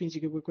 which means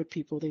you can work with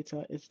people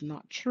data, is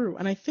not true.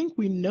 And I think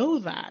we know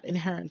that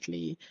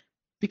inherently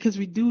because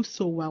we do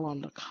so well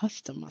on the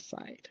customer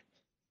side.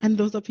 And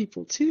those are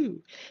people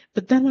too.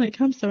 But then when it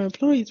comes to our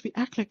employees, we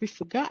act like we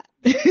forgot.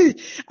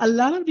 A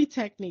lot of the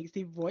techniques,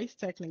 the voice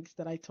techniques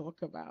that I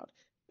talk about,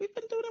 we've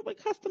been doing it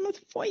with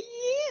customers for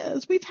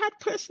years. We've had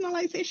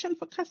personalization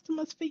for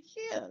customers for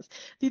years.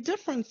 The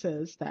difference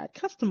is that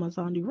customers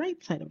are on the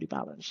right side of the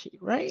balance sheet,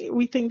 right?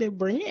 We think they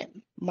bring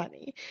in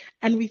money.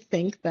 And we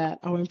think that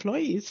our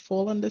employees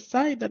fall on the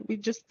side that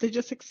they're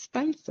just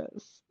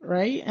expenses,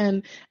 right?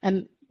 And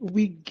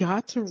we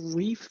got to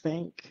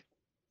rethink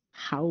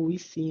how we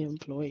see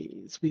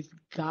employees. We've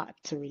got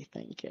to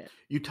rethink it.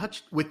 You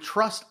touched with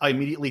trust. I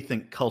immediately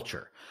think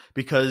culture,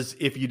 because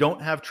if you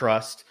don't have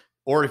trust,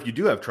 or if you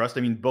do have trust,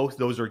 I mean, both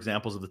those are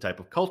examples of the type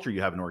of culture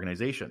you have in an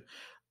organization.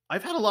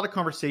 I've had a lot of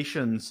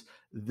conversations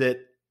that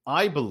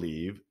I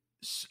believe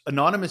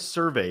anonymous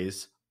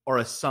surveys are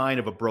a sign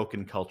of a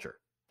broken culture.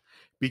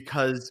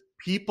 because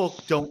people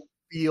don't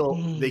feel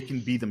they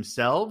can be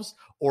themselves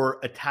or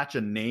attach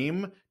a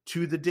name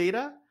to the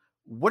data.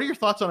 What are your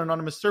thoughts on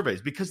anonymous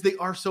surveys? Because they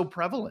are so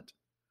prevalent.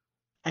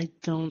 I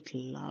don't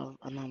love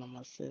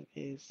anonymous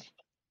surveys,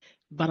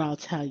 but I'll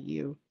tell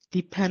you,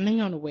 depending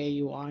on where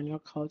you are in your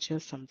culture,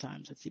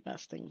 sometimes it's the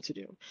best thing to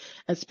do,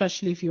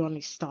 especially if you're on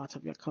the start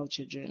of your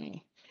culture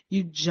journey.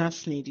 You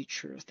just need the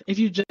truth. If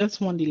you just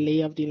want the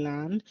lay of the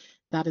land,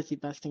 that is the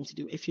best thing to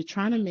do. If you're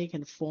trying to make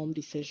informed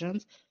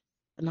decisions,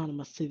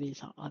 anonymous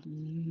surveys are a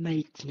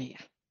nightmare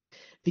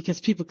because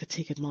people could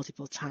take it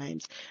multiple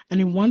times. And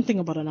the one thing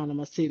about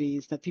anonymous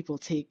surveys that people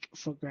take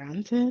for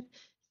granted,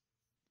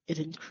 it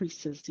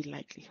increases the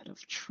likelihood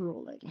of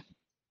trolling.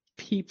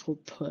 People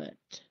put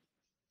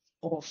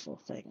awful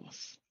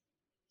things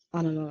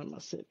on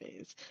anonymous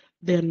surveys.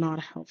 They're not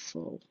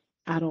helpful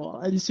at all.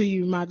 And so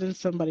you imagine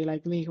somebody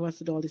like me who has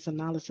to do all this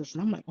analysis,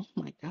 and I'm like, oh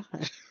my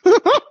God.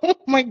 Oh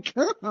my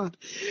God.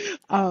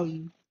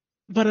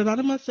 But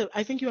anonymous,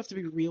 I think you have to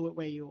be real with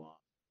where you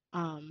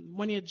are.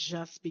 When you're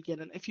just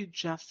beginning, if you're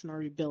just in a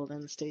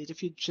rebuilding stage,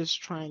 if you're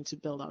just trying to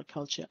build out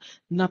culture,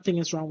 nothing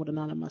is wrong with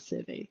anonymous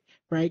survey,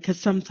 right? Because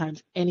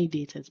sometimes any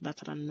data is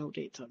better than no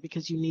data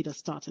because you need a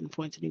starting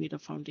point and you need a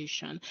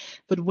foundation.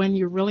 But when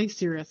you're really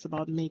serious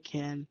about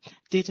making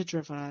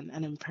data-driven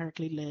and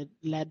empirically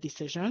led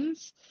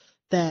decisions,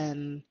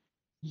 then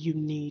you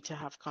need to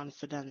have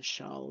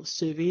confidential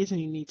surveys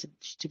and you need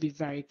to be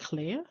very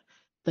clear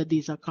that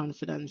these are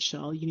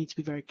confidential. You need to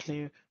be very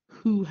clear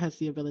who has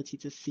the ability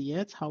to see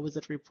it, how is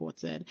it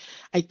reported.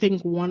 I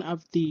think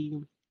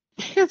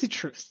here's the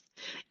truth.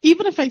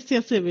 Even if I say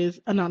a survey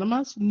is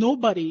anonymous, no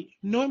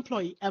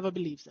employee ever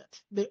believes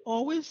it. They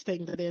always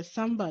think that there's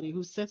somebody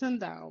who's sitting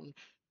down,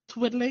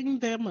 twiddling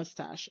their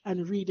mustache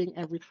and reading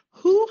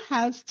who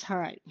has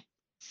time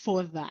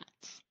for that?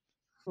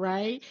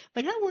 Right?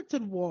 Like I worked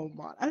at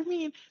Walmart. I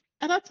mean,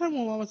 at that time,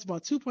 Walmart was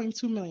about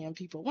 2.2 million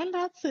people. When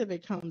that survey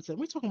comes in,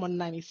 we're talking about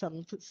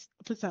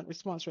 97%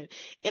 response rate.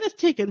 It has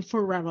taken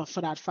forever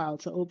for that file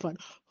to open.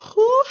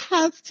 Who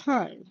has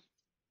time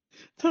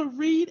to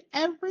read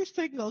every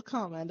single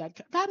comment?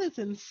 That is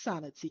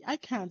insanity. I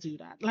can't do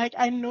that. Like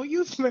I know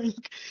you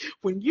think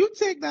when you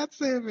take that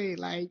survey,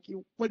 like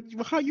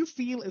how you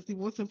feel is the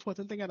most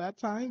important thing at that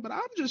time. But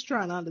I'm just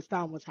trying to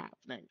understand what's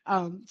happening.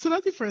 So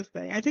that's the first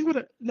thing. I think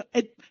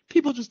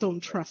people just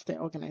don't trust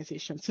their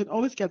organization. So it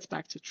always gets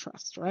back to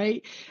trust,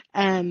 right?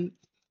 And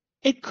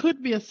it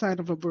could be a sign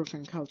of a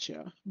broken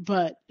culture,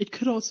 but it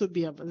could also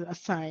be a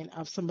sign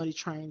of somebody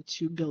trying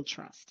to build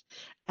trust.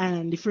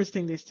 And the first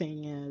thing they're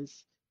saying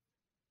is,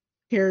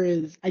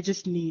 I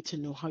just need to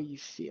know how you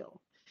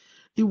feel.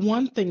 The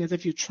one thing is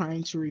if you're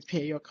trying to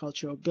repair your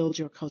culture or build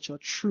your culture,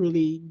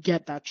 truly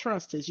get that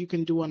trust, is you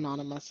can do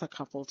anonymous a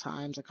couple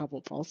times, a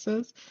couple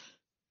pulses,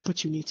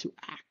 but you need to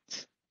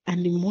act.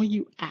 And the more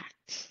you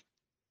act,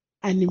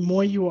 and the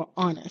more you are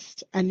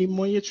honest, and the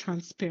more you're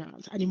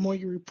transparent, and the more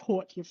you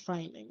report your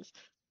findings,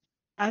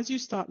 as you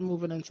start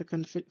moving into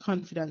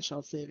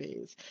confidential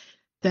surveys,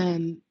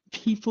 then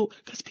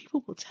because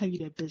people will tell you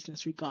their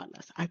business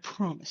regardless. I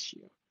promise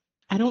you.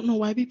 I don't know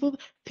why people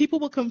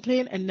will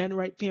complain and then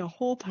write me a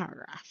whole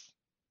paragraph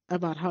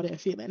about how they're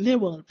feeling. They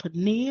will put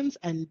names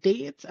and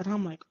dates, and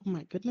I'm like, oh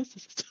my goodness,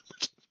 this is too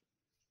much.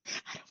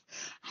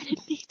 I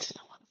didn't need to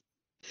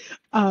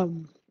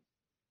know.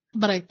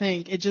 But I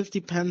think it just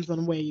depends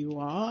on where you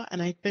are.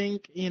 And I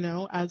think,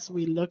 as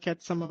we look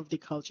at some of the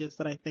cultures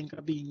that I think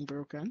are being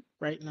broken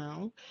right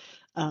now,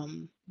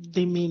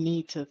 they may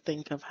need to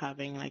think of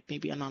having like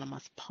maybe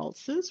anonymous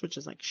pulses, which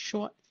is like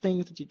short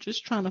things that you're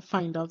just trying to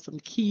find out some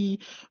key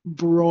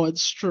broad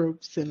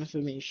strokes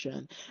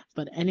information.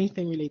 But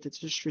anything related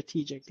to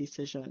strategic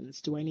decisions,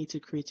 do I need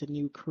to create a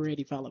new career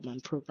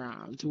development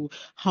program?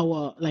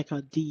 Like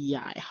a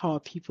DEI, how are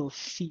people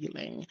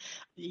feeling?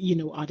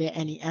 Are there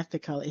any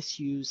ethical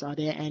issues? Are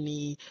there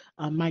any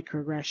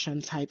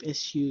microaggression type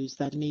issues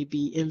that may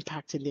be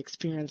impacting the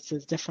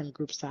experiences different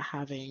groups are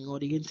having or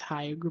the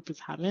entire group is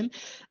having?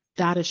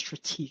 That is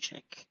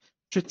strategic.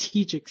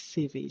 Strategic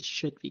surveys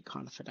should be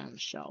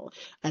confidential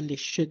and they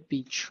should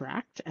be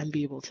tracked and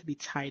be able to be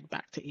tied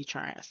back to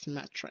HRS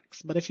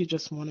metrics. But if you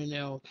just want to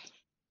know,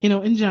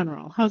 in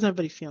general, how's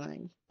everybody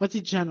feeling? What's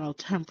the general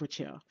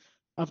temperature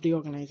of the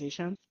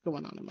organization? Go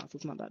anonymous.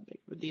 It's not that big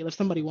of a deal. If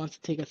somebody wants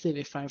to take a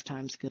survey 5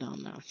 times, good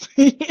on them.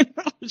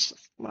 It's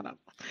just whatever.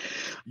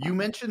 You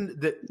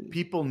mentioned that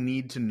people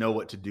need to know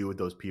what to do with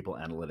those people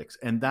analytics,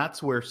 and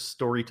that's where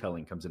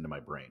storytelling comes into my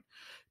brain,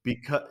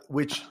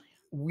 which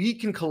we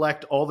can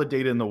collect all the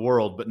data in the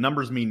world, but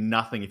numbers mean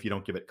nothing if you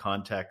don't give it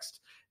context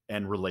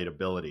and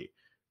relatability.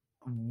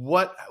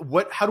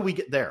 How do we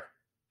get there?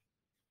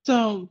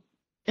 So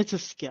it's a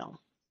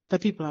skill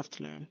that people have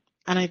to learn.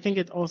 And I think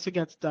it also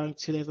gets down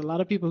to there's a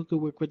lot of people who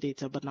could work with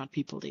data, but not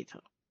people data.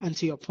 And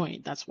to your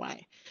point, that's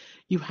why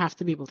you have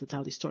to be able to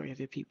tell the story of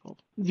your people.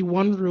 The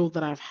one rule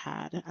that I've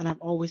had, and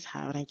I've always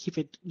had, and I keep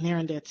it near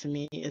and dear to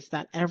me, is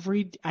that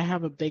I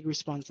have a big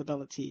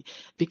responsibility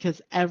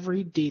because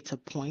every data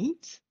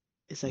point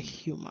is a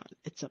human,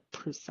 it's a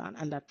person,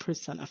 and that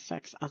person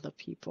affects other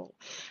people.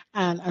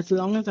 And as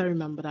long as I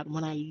remember that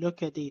when I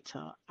look at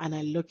data and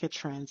I look at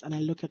trends and I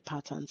look at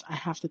patterns, I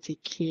have to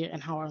take care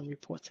in how I'm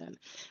reporting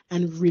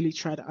and really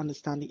try to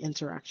understand the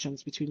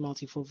interactions between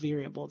multiple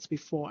variables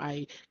before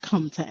I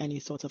come to any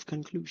sort of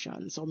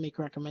conclusions or make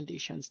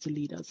recommendations to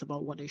leaders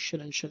about what they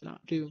should and should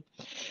not do.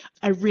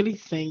 I really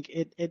think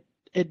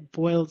it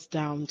boils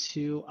down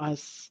to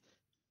us.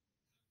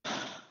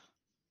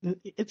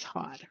 It's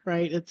hard,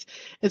 right?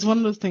 It's one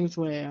of those things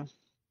where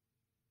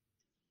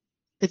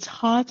it's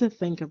hard to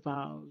think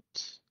about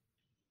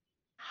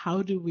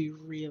how do we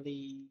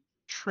really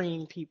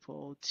train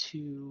people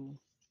to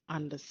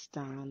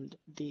understand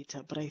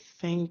data. But I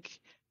think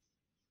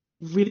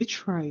really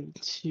trying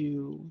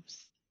to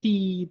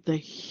see the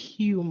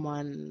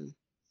human,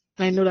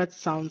 and I know that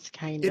sounds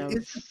kind It of,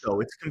 isn't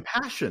though. It's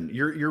compassion.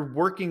 You're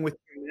working with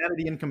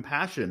humanity and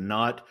compassion,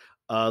 not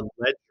ledger,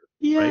 right?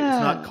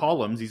 It's not yeah,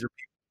 columns. These are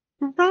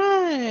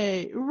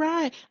right,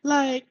 right.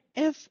 Like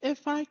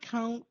if I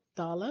count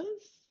dollars,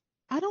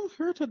 I don't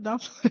hurt a dollar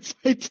if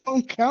I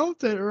don't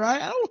count it,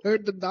 right? I don't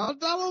hurt the dollar.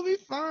 Dollar will be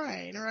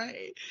fine,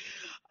 right?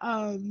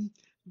 Um,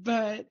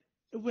 but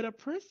with a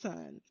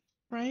person,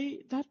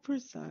 right? That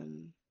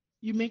person,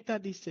 you make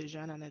that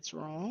decision and it's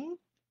wrong.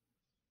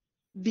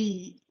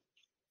 The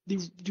the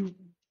the,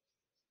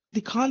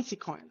 the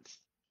consequence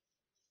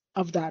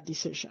of that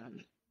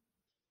decision,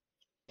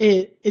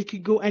 it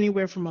could go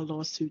anywhere from a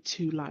lawsuit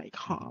to like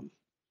harm.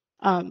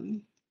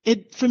 Um,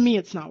 it for me,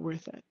 it's not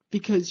worth it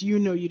because you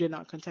know you did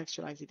not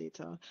contextualize the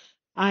data.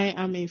 I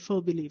am a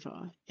full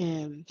believer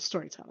in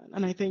storytelling,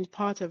 and I think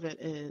part of it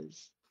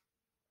is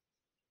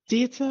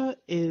data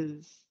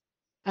is,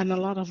 and a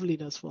lot of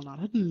leaders will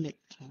not admit,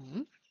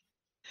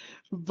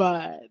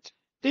 but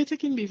data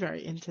can be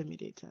very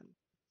intimidating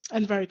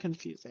and very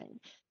confusing.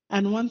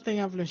 And one thing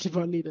I've learned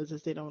about leaders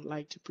is they don't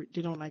like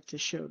to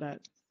show that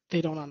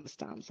they don't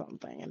understand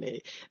something,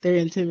 and they're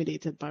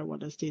intimidated by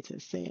what this data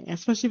is saying,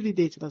 especially if the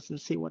data doesn't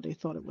say what they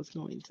thought it was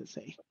going to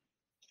say,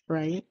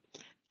 right?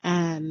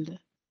 And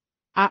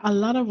a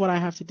lot of what I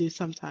have to do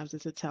sometimes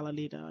is to tell a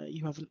leader,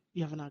 you have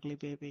an ugly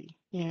baby,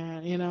 yeah,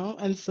 you know.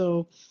 And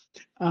so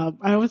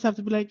I always have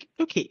to be like,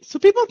 okay, so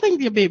people think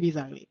your baby's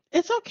ugly.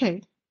 It's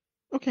okay,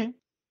 okay,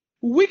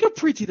 we could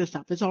pretty this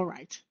up. It's all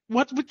right.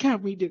 What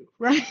can we do?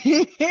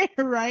 Right?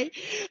 Right?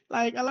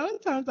 Like a lot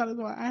of times that is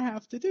what I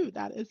have to do.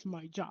 That is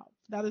my job.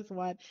 That is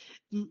what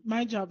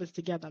my job is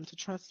to get them to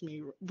trust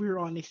me. We're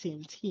on the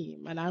same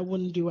team and I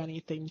wouldn't do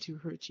anything to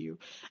hurt you.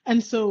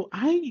 And so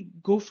I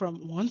go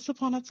from once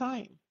upon a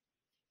time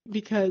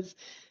because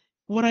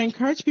what I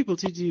encourage people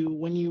to do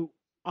when you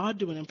are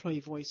doing employee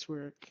voice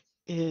work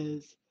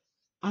is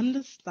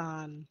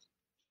understand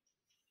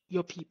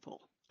your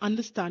people,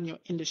 understand your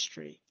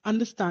industry,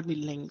 understand the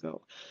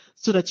lingo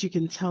so that you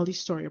can tell the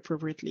story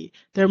appropriately.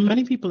 There are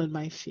many people in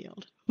my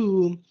field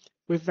who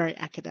we're very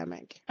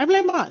academic. I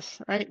blame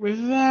us, right? We're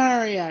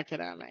very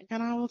academic.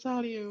 And I will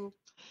tell you,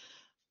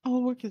 our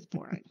work is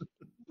boring.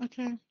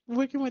 Okay.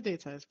 Working with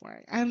data is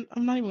boring. And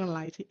I'm not even gonna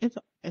lie to you,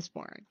 it's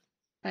boring.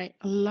 Right?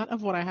 A lot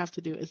of what I have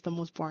to do is the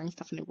most boring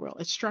stuff in the world.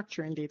 It's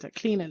structuring data,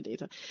 cleaning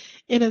data.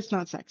 It is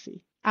not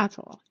sexy at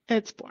all.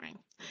 It's boring.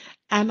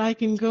 And I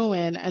can go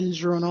in and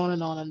drone on,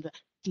 and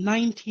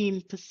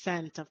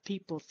 19% of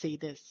people say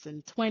this,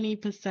 and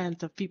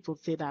 20% of people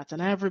say that,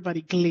 and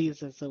everybody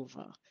glazes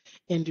over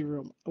in the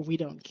room. We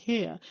don't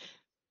care.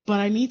 But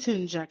I need to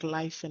inject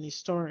life in a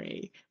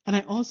story. And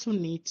I also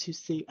need to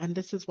say, and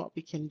this is what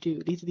we can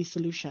do. These are the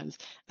solutions.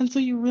 And so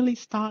you really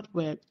start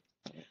with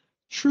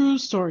true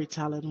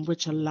storytelling,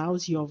 which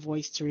allows your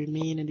voice to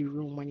remain in the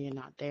room when you're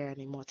not there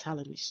anymore,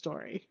 telling the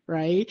story,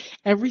 right?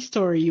 Every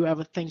story you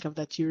ever think of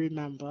that you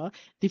remember,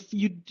 if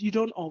you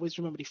don't always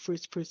remember the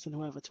first person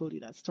who ever told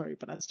you that story,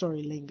 but that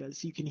story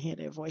lingers. You can hear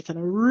their voice. And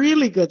a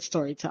really good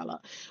storyteller,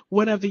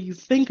 whenever you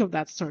think of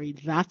that story,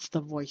 that's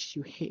the voice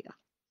you hear,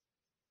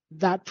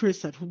 that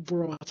person who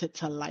brought it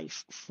to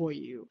life for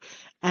you.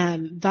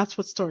 And that's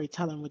what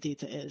storytelling with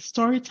data is.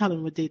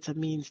 Storytelling with data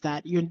means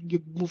that you're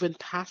moving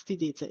past the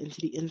data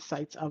into the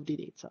insights of the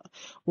data.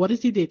 What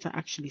is the data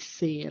actually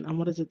saying and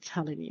what is it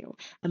telling you?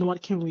 And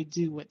what can we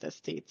do with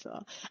this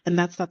data? And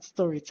that's that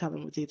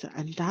storytelling with data.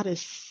 And that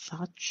is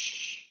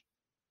such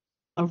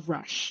a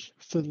rush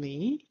for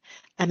me.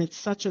 And it's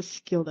such a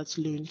skill that's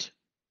learned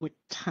with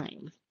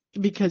time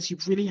because you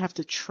really have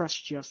to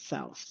trust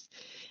yourself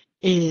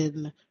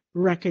in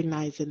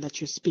recognizing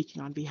that you're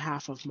speaking on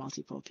behalf of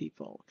multiple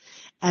people.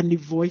 And the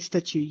voice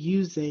that you're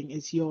using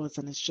is yours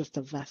and it's just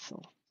a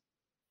vessel.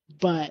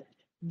 But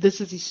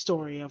this is a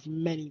story of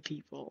many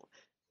people,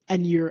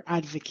 and you're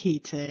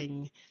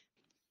advocating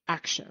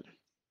action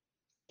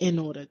in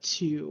order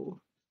to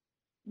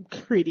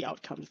create the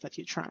outcomes that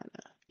you're trying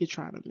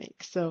to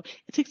make. So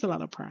it takes a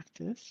lot of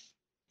practice.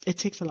 It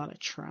takes a lot of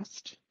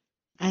trust.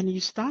 And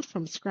you start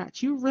from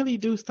scratch. You really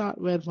do start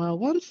with, well,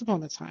 once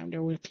upon a time,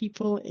 there were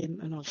people in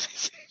an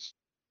organization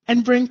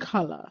and bring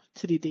color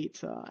to the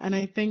data. And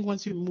I think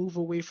once you move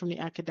away from the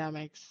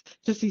academics,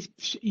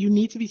 you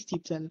need to be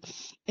steeped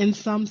in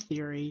some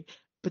theory,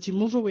 But you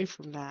move away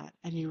from that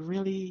and you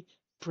really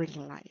bring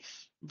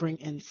life, bring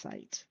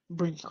insight,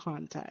 bring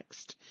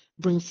context,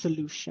 bring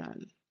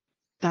solution.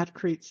 That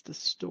creates the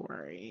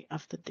story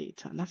of the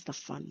data. And that's the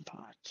fun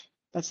part.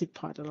 That's the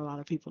part that a lot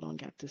of people don't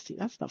get to see.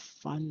 That's the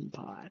fun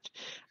part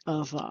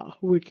of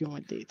working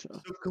with data,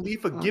 So,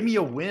 Khalifa, give me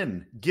a honestly.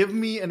 win. Give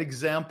me an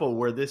example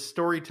where this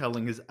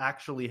storytelling has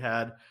actually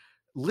had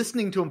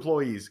listening to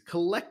employees,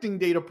 collecting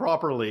data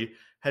properly,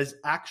 has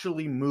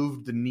actually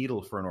moved the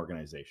needle for an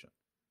organization.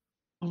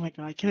 Oh my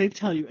God, can I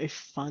tell you a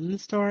fun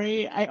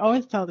story? I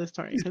always tell this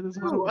story Please because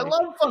it's one of do. I my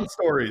love fun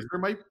stories. They're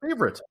my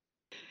favorite.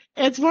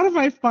 it's one of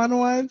my fun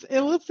ones.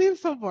 It will seem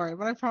so boring,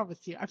 but I promise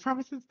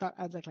it's not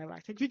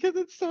anticlimactic because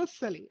it's so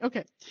silly.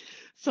 Okay,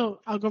 so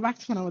I'll go back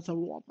to when I was at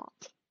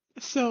Walmart.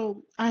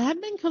 So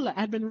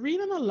I'd been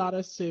reading a lot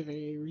of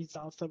survey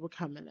results that were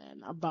coming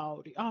in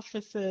about the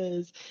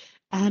offices,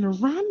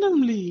 and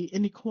randomly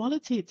in the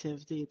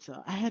qualitative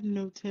data, I had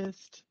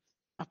noticed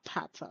a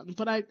pattern,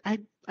 but I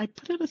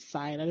put it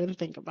aside. I didn't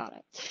think about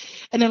it.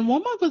 And then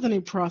Walmart was in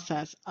a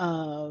process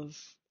of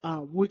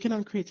working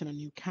on creating a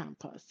new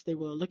campus. They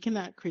were looking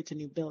at creating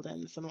new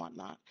buildings and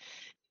whatnot.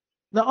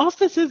 The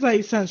offices are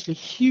essentially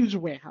huge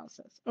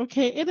warehouses.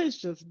 Okay, it is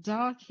just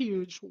dark,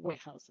 huge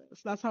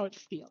warehouses. That's how it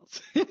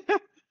feels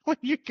when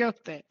you go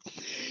there.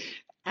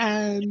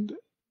 And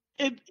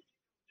it,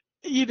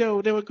 they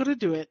were going to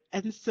do it.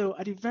 And so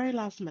at the very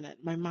last minute,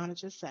 my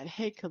manager said,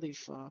 "Hey,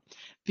 Khalifa,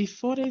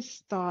 before they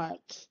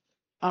start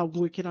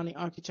working on the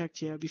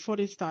architecture, before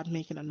they start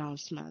making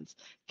announcements,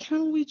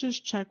 can we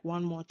just check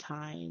one more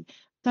time?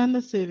 Send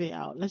the survey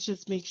out. Let's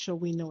just make sure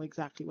we know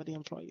exactly what the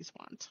employees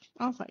want."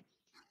 I was like,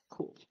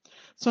 cool.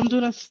 So I'm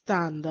doing a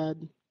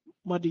standard.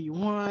 What do you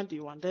want? Do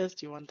you want this?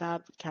 Do you want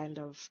that? What kind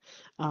of,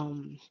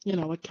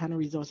 what kind of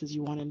resources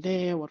you want in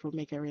there? What would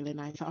make a really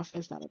nice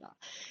office? Da da da.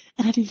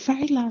 And at the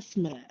very last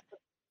minute,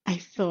 I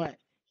thought,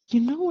 you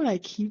know what I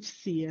keep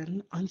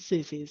seeing on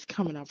surveys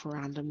coming up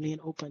randomly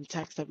in open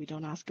text that we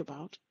don't ask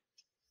about?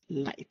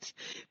 Light.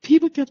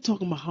 People kept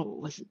talking about how it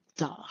was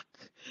dark.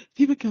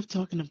 People kept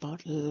talking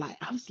about light.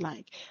 I was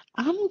like,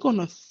 I'm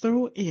gonna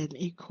throw in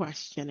a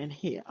question in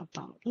here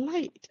about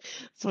light.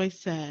 So I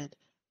said,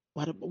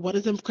 what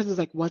is because it's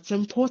like what's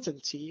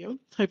important to you?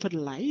 So I put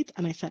light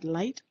and I said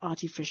light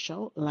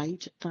artificial,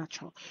 light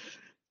natural.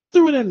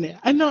 Threw it in there.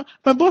 I know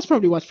my boss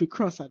probably watched me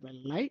cross eyed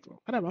and light or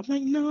whatever. I'm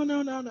like, no,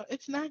 no, no, no.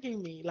 It's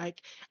nagging me. Like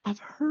I've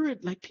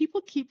heard like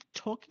people keep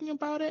talking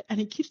about it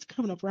and it keeps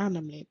coming up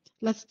randomly.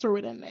 Let's throw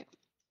it in there.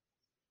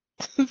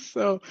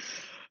 So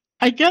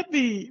I get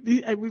we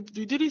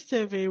do the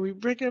survey, we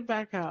bring it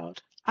back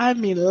out. I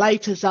mean,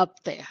 light is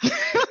up there.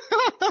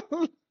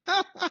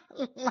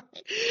 light,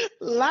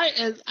 light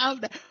is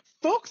up there.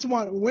 Folks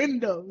want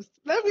windows.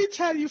 Let me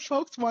tell you,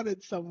 folks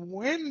wanted some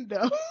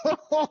windows.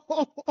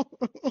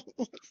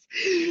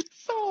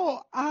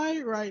 So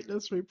I write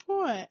this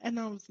report and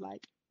I was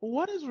like,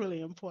 what is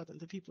really important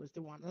to people is they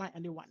want light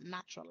and they want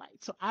natural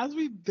light. So as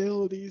we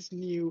build these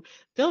new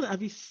buildings, as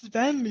we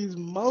spend these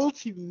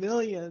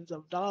multi-millions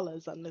of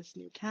dollars on this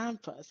new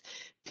campus,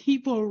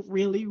 people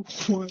really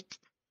want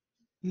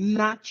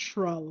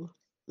natural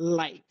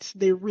light.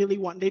 They really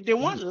want they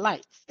want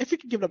lights. If you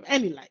could give them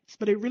any lights,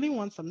 but they really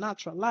want some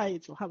natural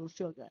lights will have them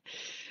feel good.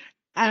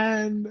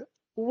 And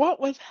what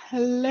was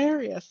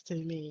hilarious to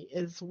me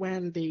is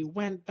when they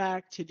went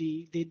back to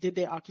they did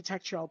their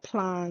architectural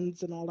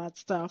plans and all that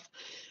stuff.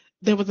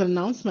 There was an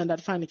announcement that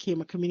finally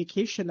came, a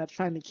communication that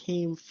finally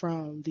came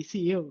from the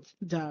CEO,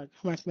 Doug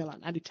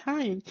Macmillan, at the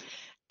time.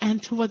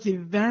 And towards the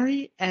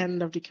very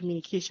end of the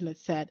communication, it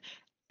said,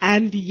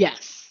 and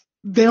yes,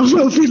 there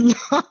will be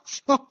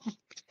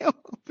there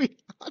will be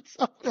lots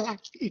of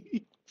lights.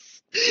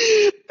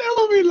 There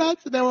will be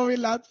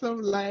lots of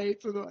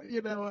lights, and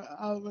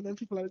then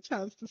people had a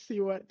chance to see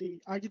what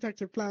the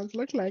architecture plans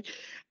look like.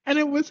 And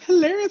it was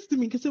hilarious to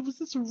me because it was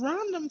this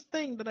random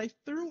thing that I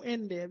threw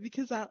in there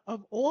because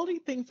of all the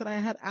things that I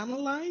had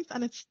analyzed,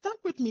 and it stuck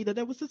with me that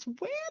there was this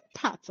weird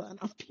pattern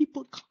of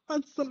people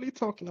constantly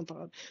talking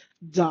about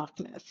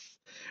darkness,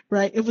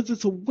 right? It was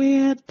this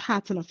weird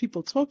pattern of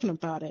people talking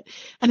about it.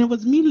 And it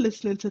was me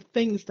listening to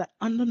things that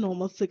under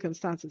normal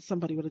circumstances,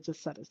 somebody would have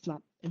just said it's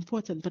not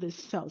important, but it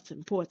felt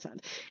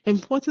important.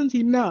 Important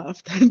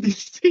enough that the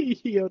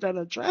CEO then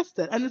addressed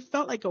it. And it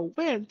felt like a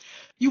win.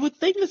 You would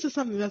think this is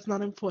something that's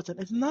not important.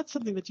 It's not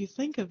something that you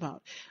think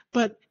about.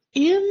 But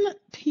in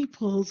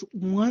people's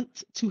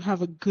want to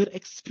have a good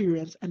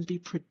experience and be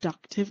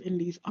productive in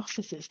these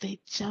offices, they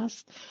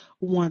just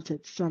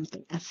wanted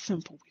something as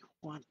simple. We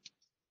want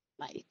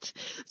light.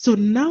 So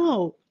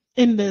now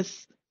in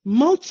this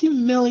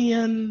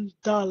multi-million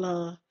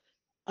dollar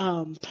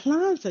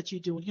plans that you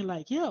do, and you're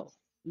like, yo,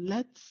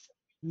 let's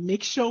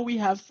make sure we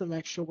have some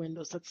extra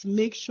windows. Let's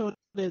make sure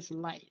there's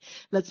light.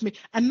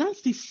 And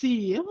that's the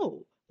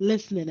CEO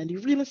listening, and the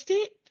real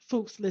estate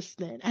folks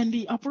listening, and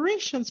the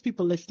operations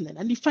people listening,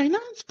 and the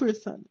finance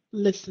person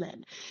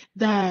listening,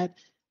 that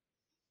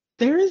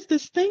there is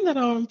this thing that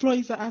our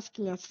employees are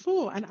asking us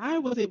for, and I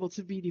was able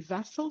to be the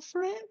vessel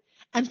for it.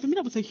 And for me,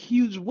 that was a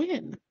huge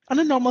win.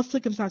 Under normal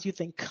circumstances, you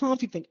think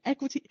comp, you think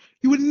equity,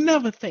 you would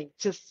never think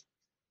just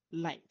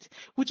light,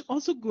 which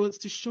also goes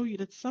to show you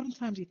that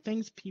sometimes the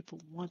things people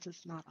want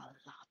is not a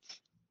lot.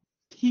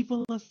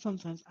 People are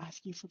sometimes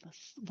asking for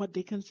what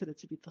they consider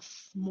to be the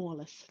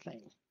smallest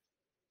thing.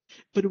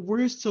 But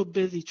we're so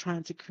busy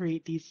trying to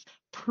create these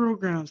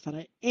programs that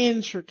are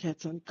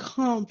intricate and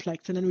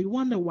complex, and then we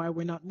wonder why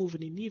we're not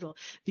moving the needle,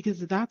 because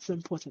that's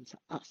important to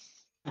us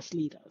as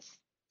leaders,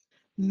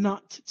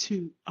 not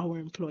to our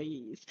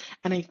employees.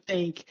 And I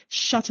think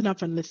shutting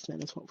up and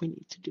listening is what we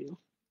need to do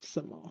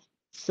some more.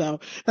 So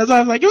that's why I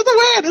was like,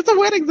 it's a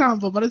weird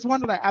example, but it's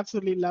one that I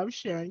absolutely love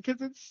sharing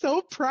because it's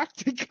so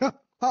practical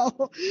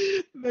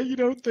that you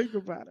don't think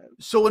about it.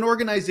 So an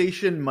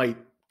organization might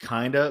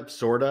kind of,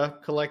 sort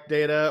of collect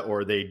data,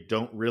 or they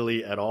don't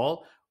really at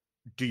all.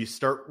 Do you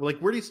start, like,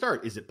 where do you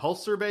start? Is it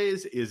pulse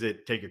surveys? Is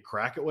it take a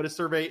crack at what a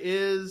survey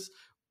is?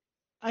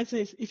 I'd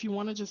say if you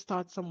want to just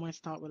start somewhere,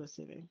 start with a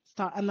survey.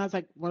 Start, and that's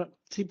like what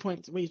 2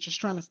 points where you're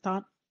just trying to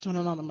start to an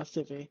anonymous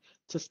survey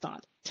to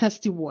start.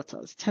 Test the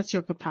waters, test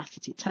your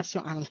capacity, test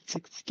your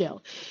analytic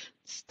skill.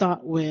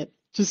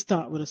 Just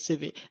start with a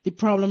survey. The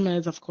problem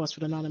is, of course,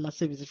 with anonymous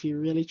surveys, if you're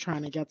really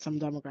trying to get some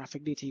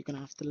demographic data, you're gonna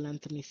have to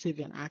lengthen the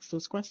survey and ask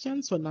those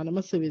questions. So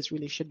anonymous surveys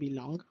really should be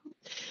longer.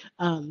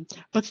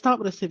 But start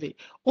with a survey,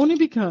 only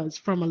because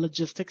from a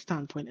logistics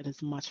standpoint, it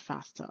is much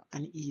faster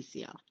and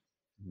easier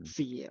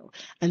for you.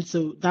 And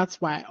so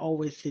that's why I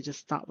always say just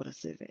start with a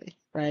survey,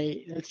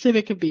 right? A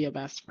survey could be your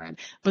best friend,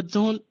 but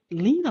don't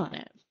lean on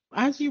it.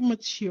 As you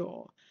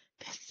mature,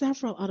 there's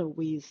several other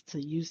ways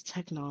to use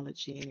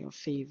technology in your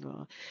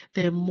favor.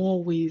 There are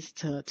more ways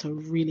to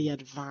really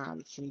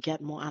advance and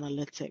get more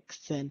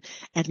analytics and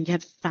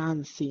get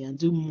fancy and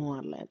do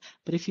modeling.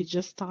 But if you're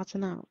just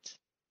starting out,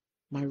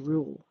 my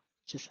rule,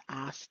 just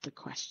ask the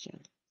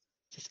question.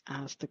 Just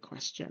ask the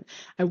question.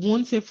 I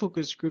won't say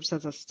focus groups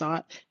as a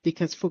start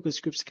because focus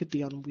groups could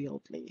be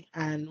unwieldy.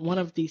 And one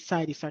of the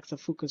side effects of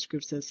focus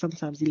groups is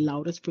sometimes the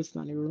loudest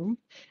person in the room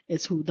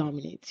is who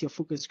dominates your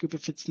focus group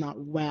if it's not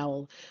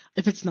well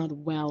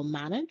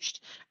managed.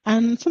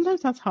 And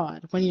sometimes that's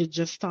hard when you're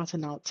just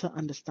starting out to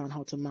understand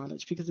how to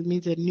manage because it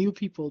means there are new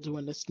people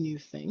doing this new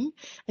thing.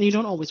 And you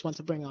don't always want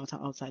to bring out an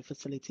outside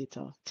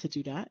facilitator to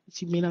do that.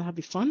 So you may not have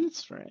the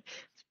funds for it.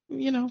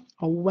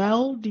 A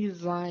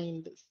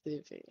well-designed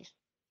survey.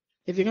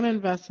 If you're going to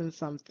invest in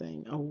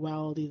something, a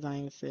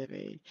well-designed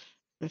survey,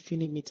 if you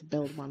need me to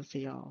build one for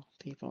y'all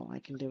people, I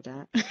can do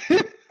that.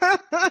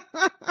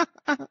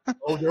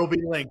 Oh, there'll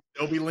be links.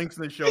 There'll be links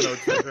in the show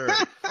notes for sure.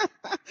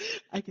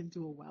 I can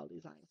do a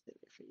well-designed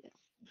survey for you.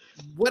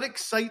 What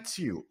excites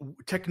you?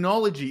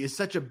 Technology is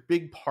such a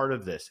big part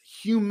of this.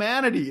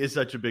 Humanity is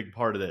such a big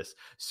part of this.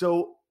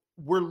 So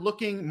we're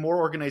looking more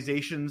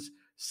organizations.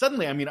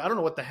 Suddenly, I mean, I don't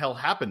know what the hell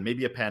happened.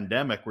 Maybe a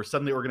pandemic where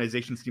suddenly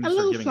organizations seem to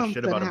start giving a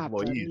shit about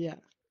employees. Yeah.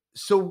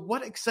 So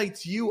what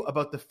excites you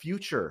about the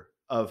future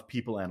of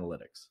people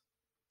analytics?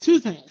 Two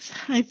things.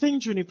 I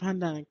think during the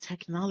pandemic,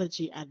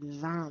 technology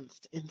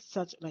advanced in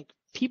such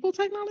people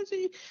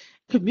technology,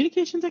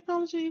 communication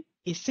technology,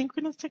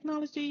 asynchronous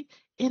technology,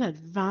 it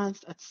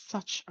advanced at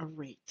such a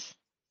rate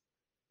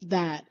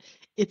that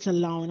it's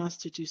allowing us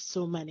to do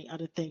so many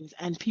other things.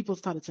 And people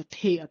started to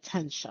pay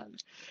attention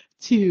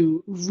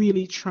to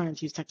really trying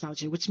to use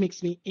technology, which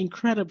makes me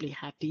incredibly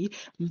happy.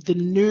 The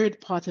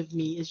nerd part of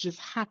me is just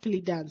happily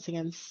dancing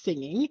and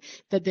singing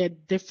that there are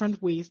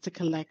different ways to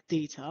collect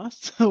data.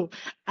 So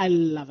I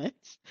love it.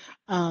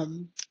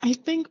 I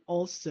think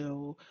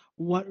also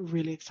what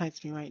really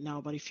excites me right now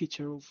about the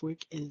future of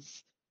work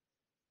is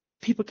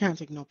people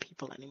can't ignore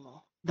people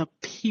anymore. The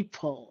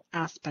people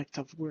aspect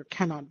of work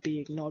cannot be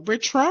ignored. We're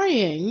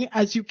trying,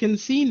 as you can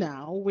see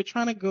now, we're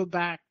trying to go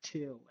back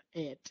to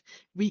it.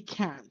 We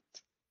can't.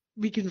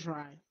 We can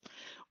try.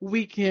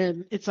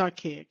 It's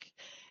archaic.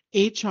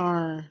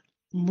 HR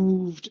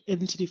moved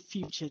into the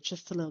future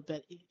just a little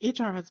bit.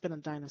 HR has been a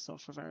dinosaur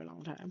for a very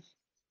long time.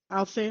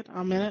 I'll say it.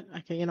 I'll admit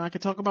it. I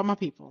can talk about my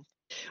people.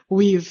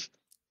 We've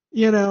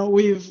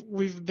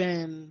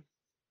been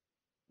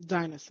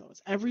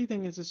dinosaurs.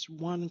 Everything is just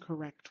one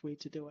correct way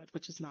to do it,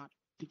 which is not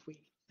the way.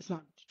 It's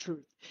not the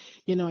truth.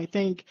 I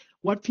think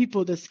what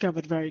people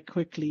discovered very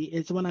quickly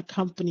is when a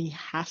company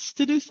has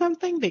to do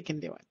something, they can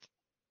do it.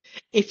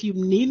 If you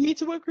need me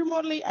to work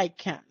remotely, I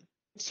can.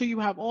 So you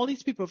have all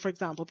these people, for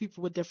example,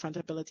 people with different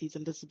abilities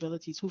and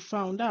disabilities who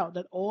found out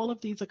that all of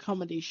these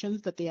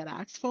accommodations that they had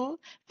asked for,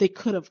 they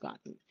could have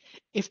gotten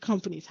if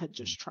companies had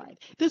just tried.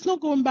 There's no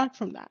going back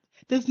from that.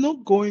 There's no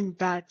going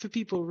back for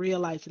people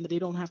realizing that they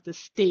don't have to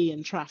stay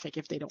in traffic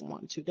if they don't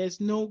want to.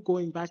 There's no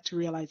going back to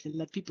realizing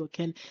that people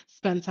can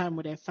spend time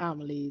with their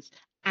families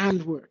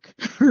and work,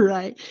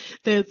 right?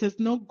 There's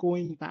no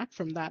going back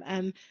from that.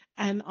 And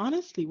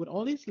honestly, with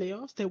all these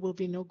layoffs, there will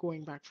be no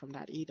going back from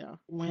that either.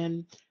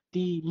 When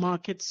the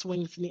market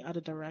swings in the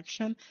other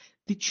direction,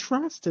 the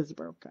trust is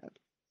broken,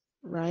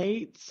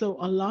 right? So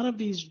a lot of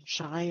these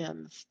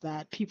giants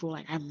that people are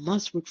like, I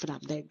must work for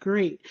them, they're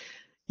great.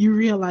 You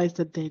realize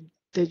that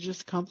they're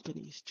just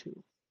companies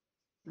too,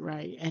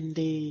 right? And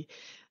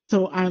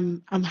So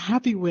I'm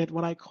happy with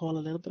what I call a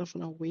little bit of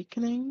an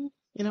awakening.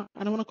 I don't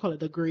want to call it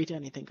the great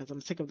anything because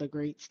I'm sick of the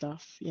great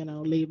stuff,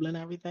 labeling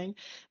everything.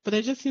 But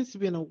there just seems to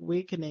be an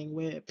awakening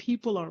where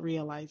people are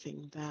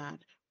realizing that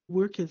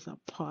work is a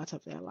part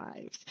of their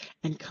lives,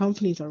 and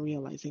companies are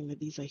realizing that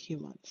these are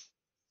humans.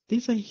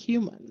 These are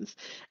humans.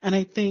 And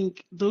I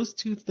think those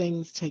two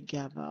things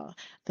together,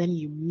 then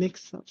you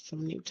mix up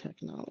some new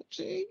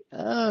technology.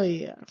 Oh,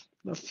 yeah.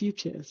 The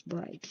future is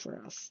bright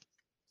for us.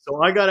 So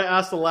I got to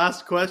ask the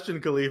last question,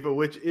 Kalifa,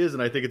 which is,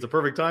 and I think it's a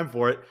perfect time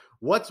for it.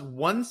 What's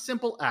one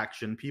simple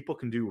action people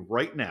can do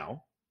right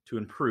now to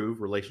improve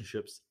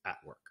relationships at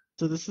work?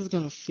 So this is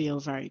going to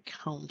feel very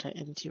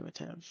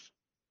counterintuitive,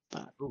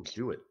 but Oh,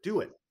 do it.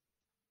 Do it.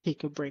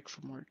 take a break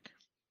from work.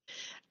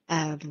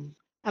 And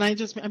I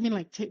mean,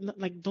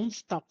 like, don't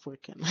stop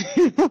working.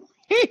 I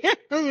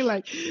mean,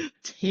 like,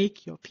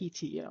 take your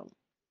PTO,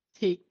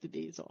 take the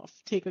days off,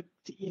 take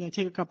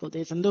a couple of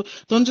days, and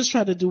don't just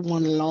try to do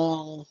one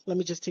long. Let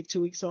me just take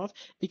 2 weeks off,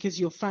 because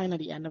you'll find at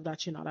the end of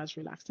that you're not as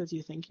relaxed as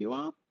you think you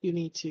are. You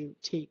need to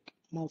take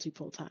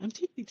multiple time.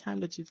 Take the time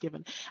that you've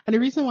given. And the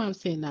reason why I'm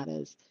saying that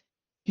is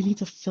you need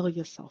to fill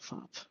yourself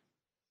up.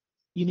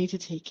 You need to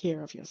take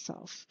care of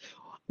yourself.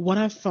 What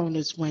I've found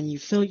is when you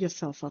fill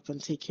yourself up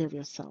and take care of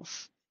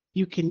yourself,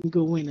 you can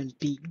go in and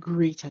be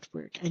great at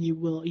work, and you're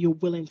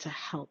willing to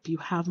help. You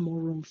have more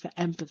room for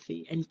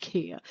empathy and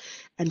care,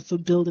 and for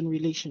building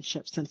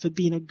relationships, and for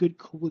being a good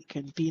coworker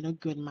and being a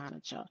good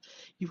manager.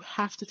 You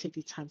have to take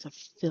the time to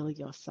fill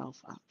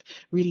yourself up.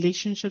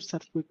 Relationships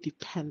at work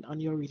depend on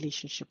your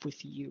relationship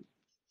with you.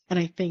 And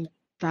I think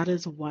that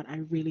is what I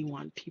really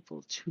want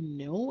people to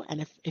know.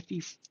 And if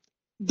you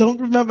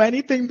don't remember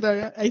anything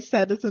that I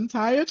said this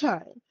entire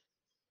time,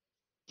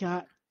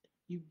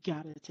 you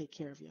gotta take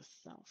care of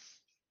yourself.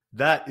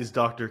 That is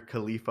Dr.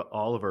 Kalifa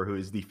Oliver, who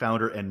is the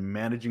founder and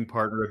managing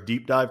partner of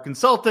Deep Dive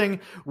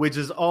Consulting, which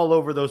is all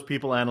over those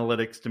people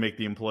analytics to make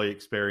the employee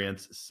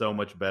experience so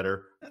much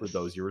better for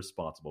those you're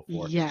responsible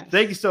for. Yes.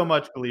 Thank you so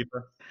much,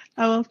 Kalifa.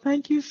 Oh, well,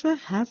 thank you for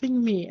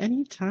having me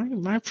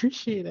anytime. I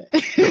appreciate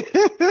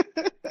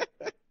it.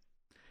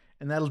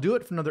 And that'll do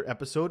it for another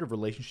episode of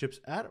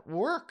Relationships at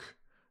Work,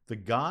 the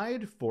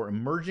guide for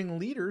emerging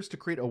leaders to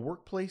create a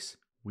workplace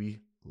we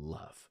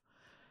love.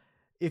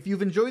 If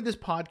you've enjoyed this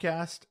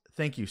podcast,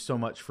 thank you so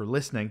much for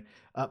listening.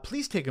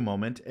 Please take a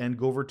moment and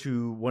go over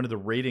to one of the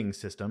rating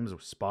systems,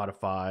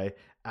 Spotify,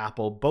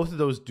 Apple. Both of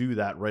those do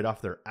that right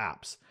off their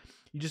apps.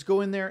 You just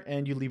go in there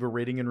and you leave a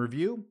rating and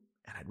review,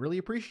 and I'd really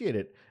appreciate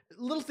it.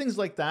 Little things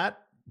like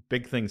that,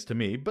 big things to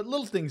me, but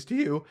little things to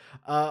you,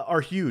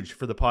 are huge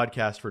for the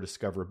podcast for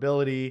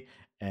discoverability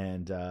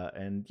and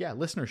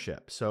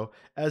listenership. So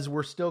as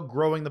we're still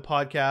growing the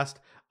podcast,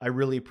 I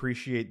really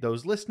appreciate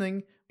those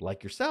listening,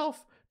 like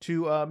yourself,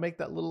 to make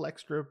that little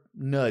extra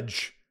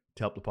nudge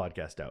to help the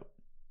podcast out.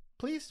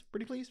 Please,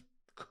 pretty please.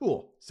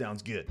 Cool.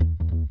 Sounds good.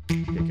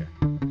 Take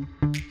care.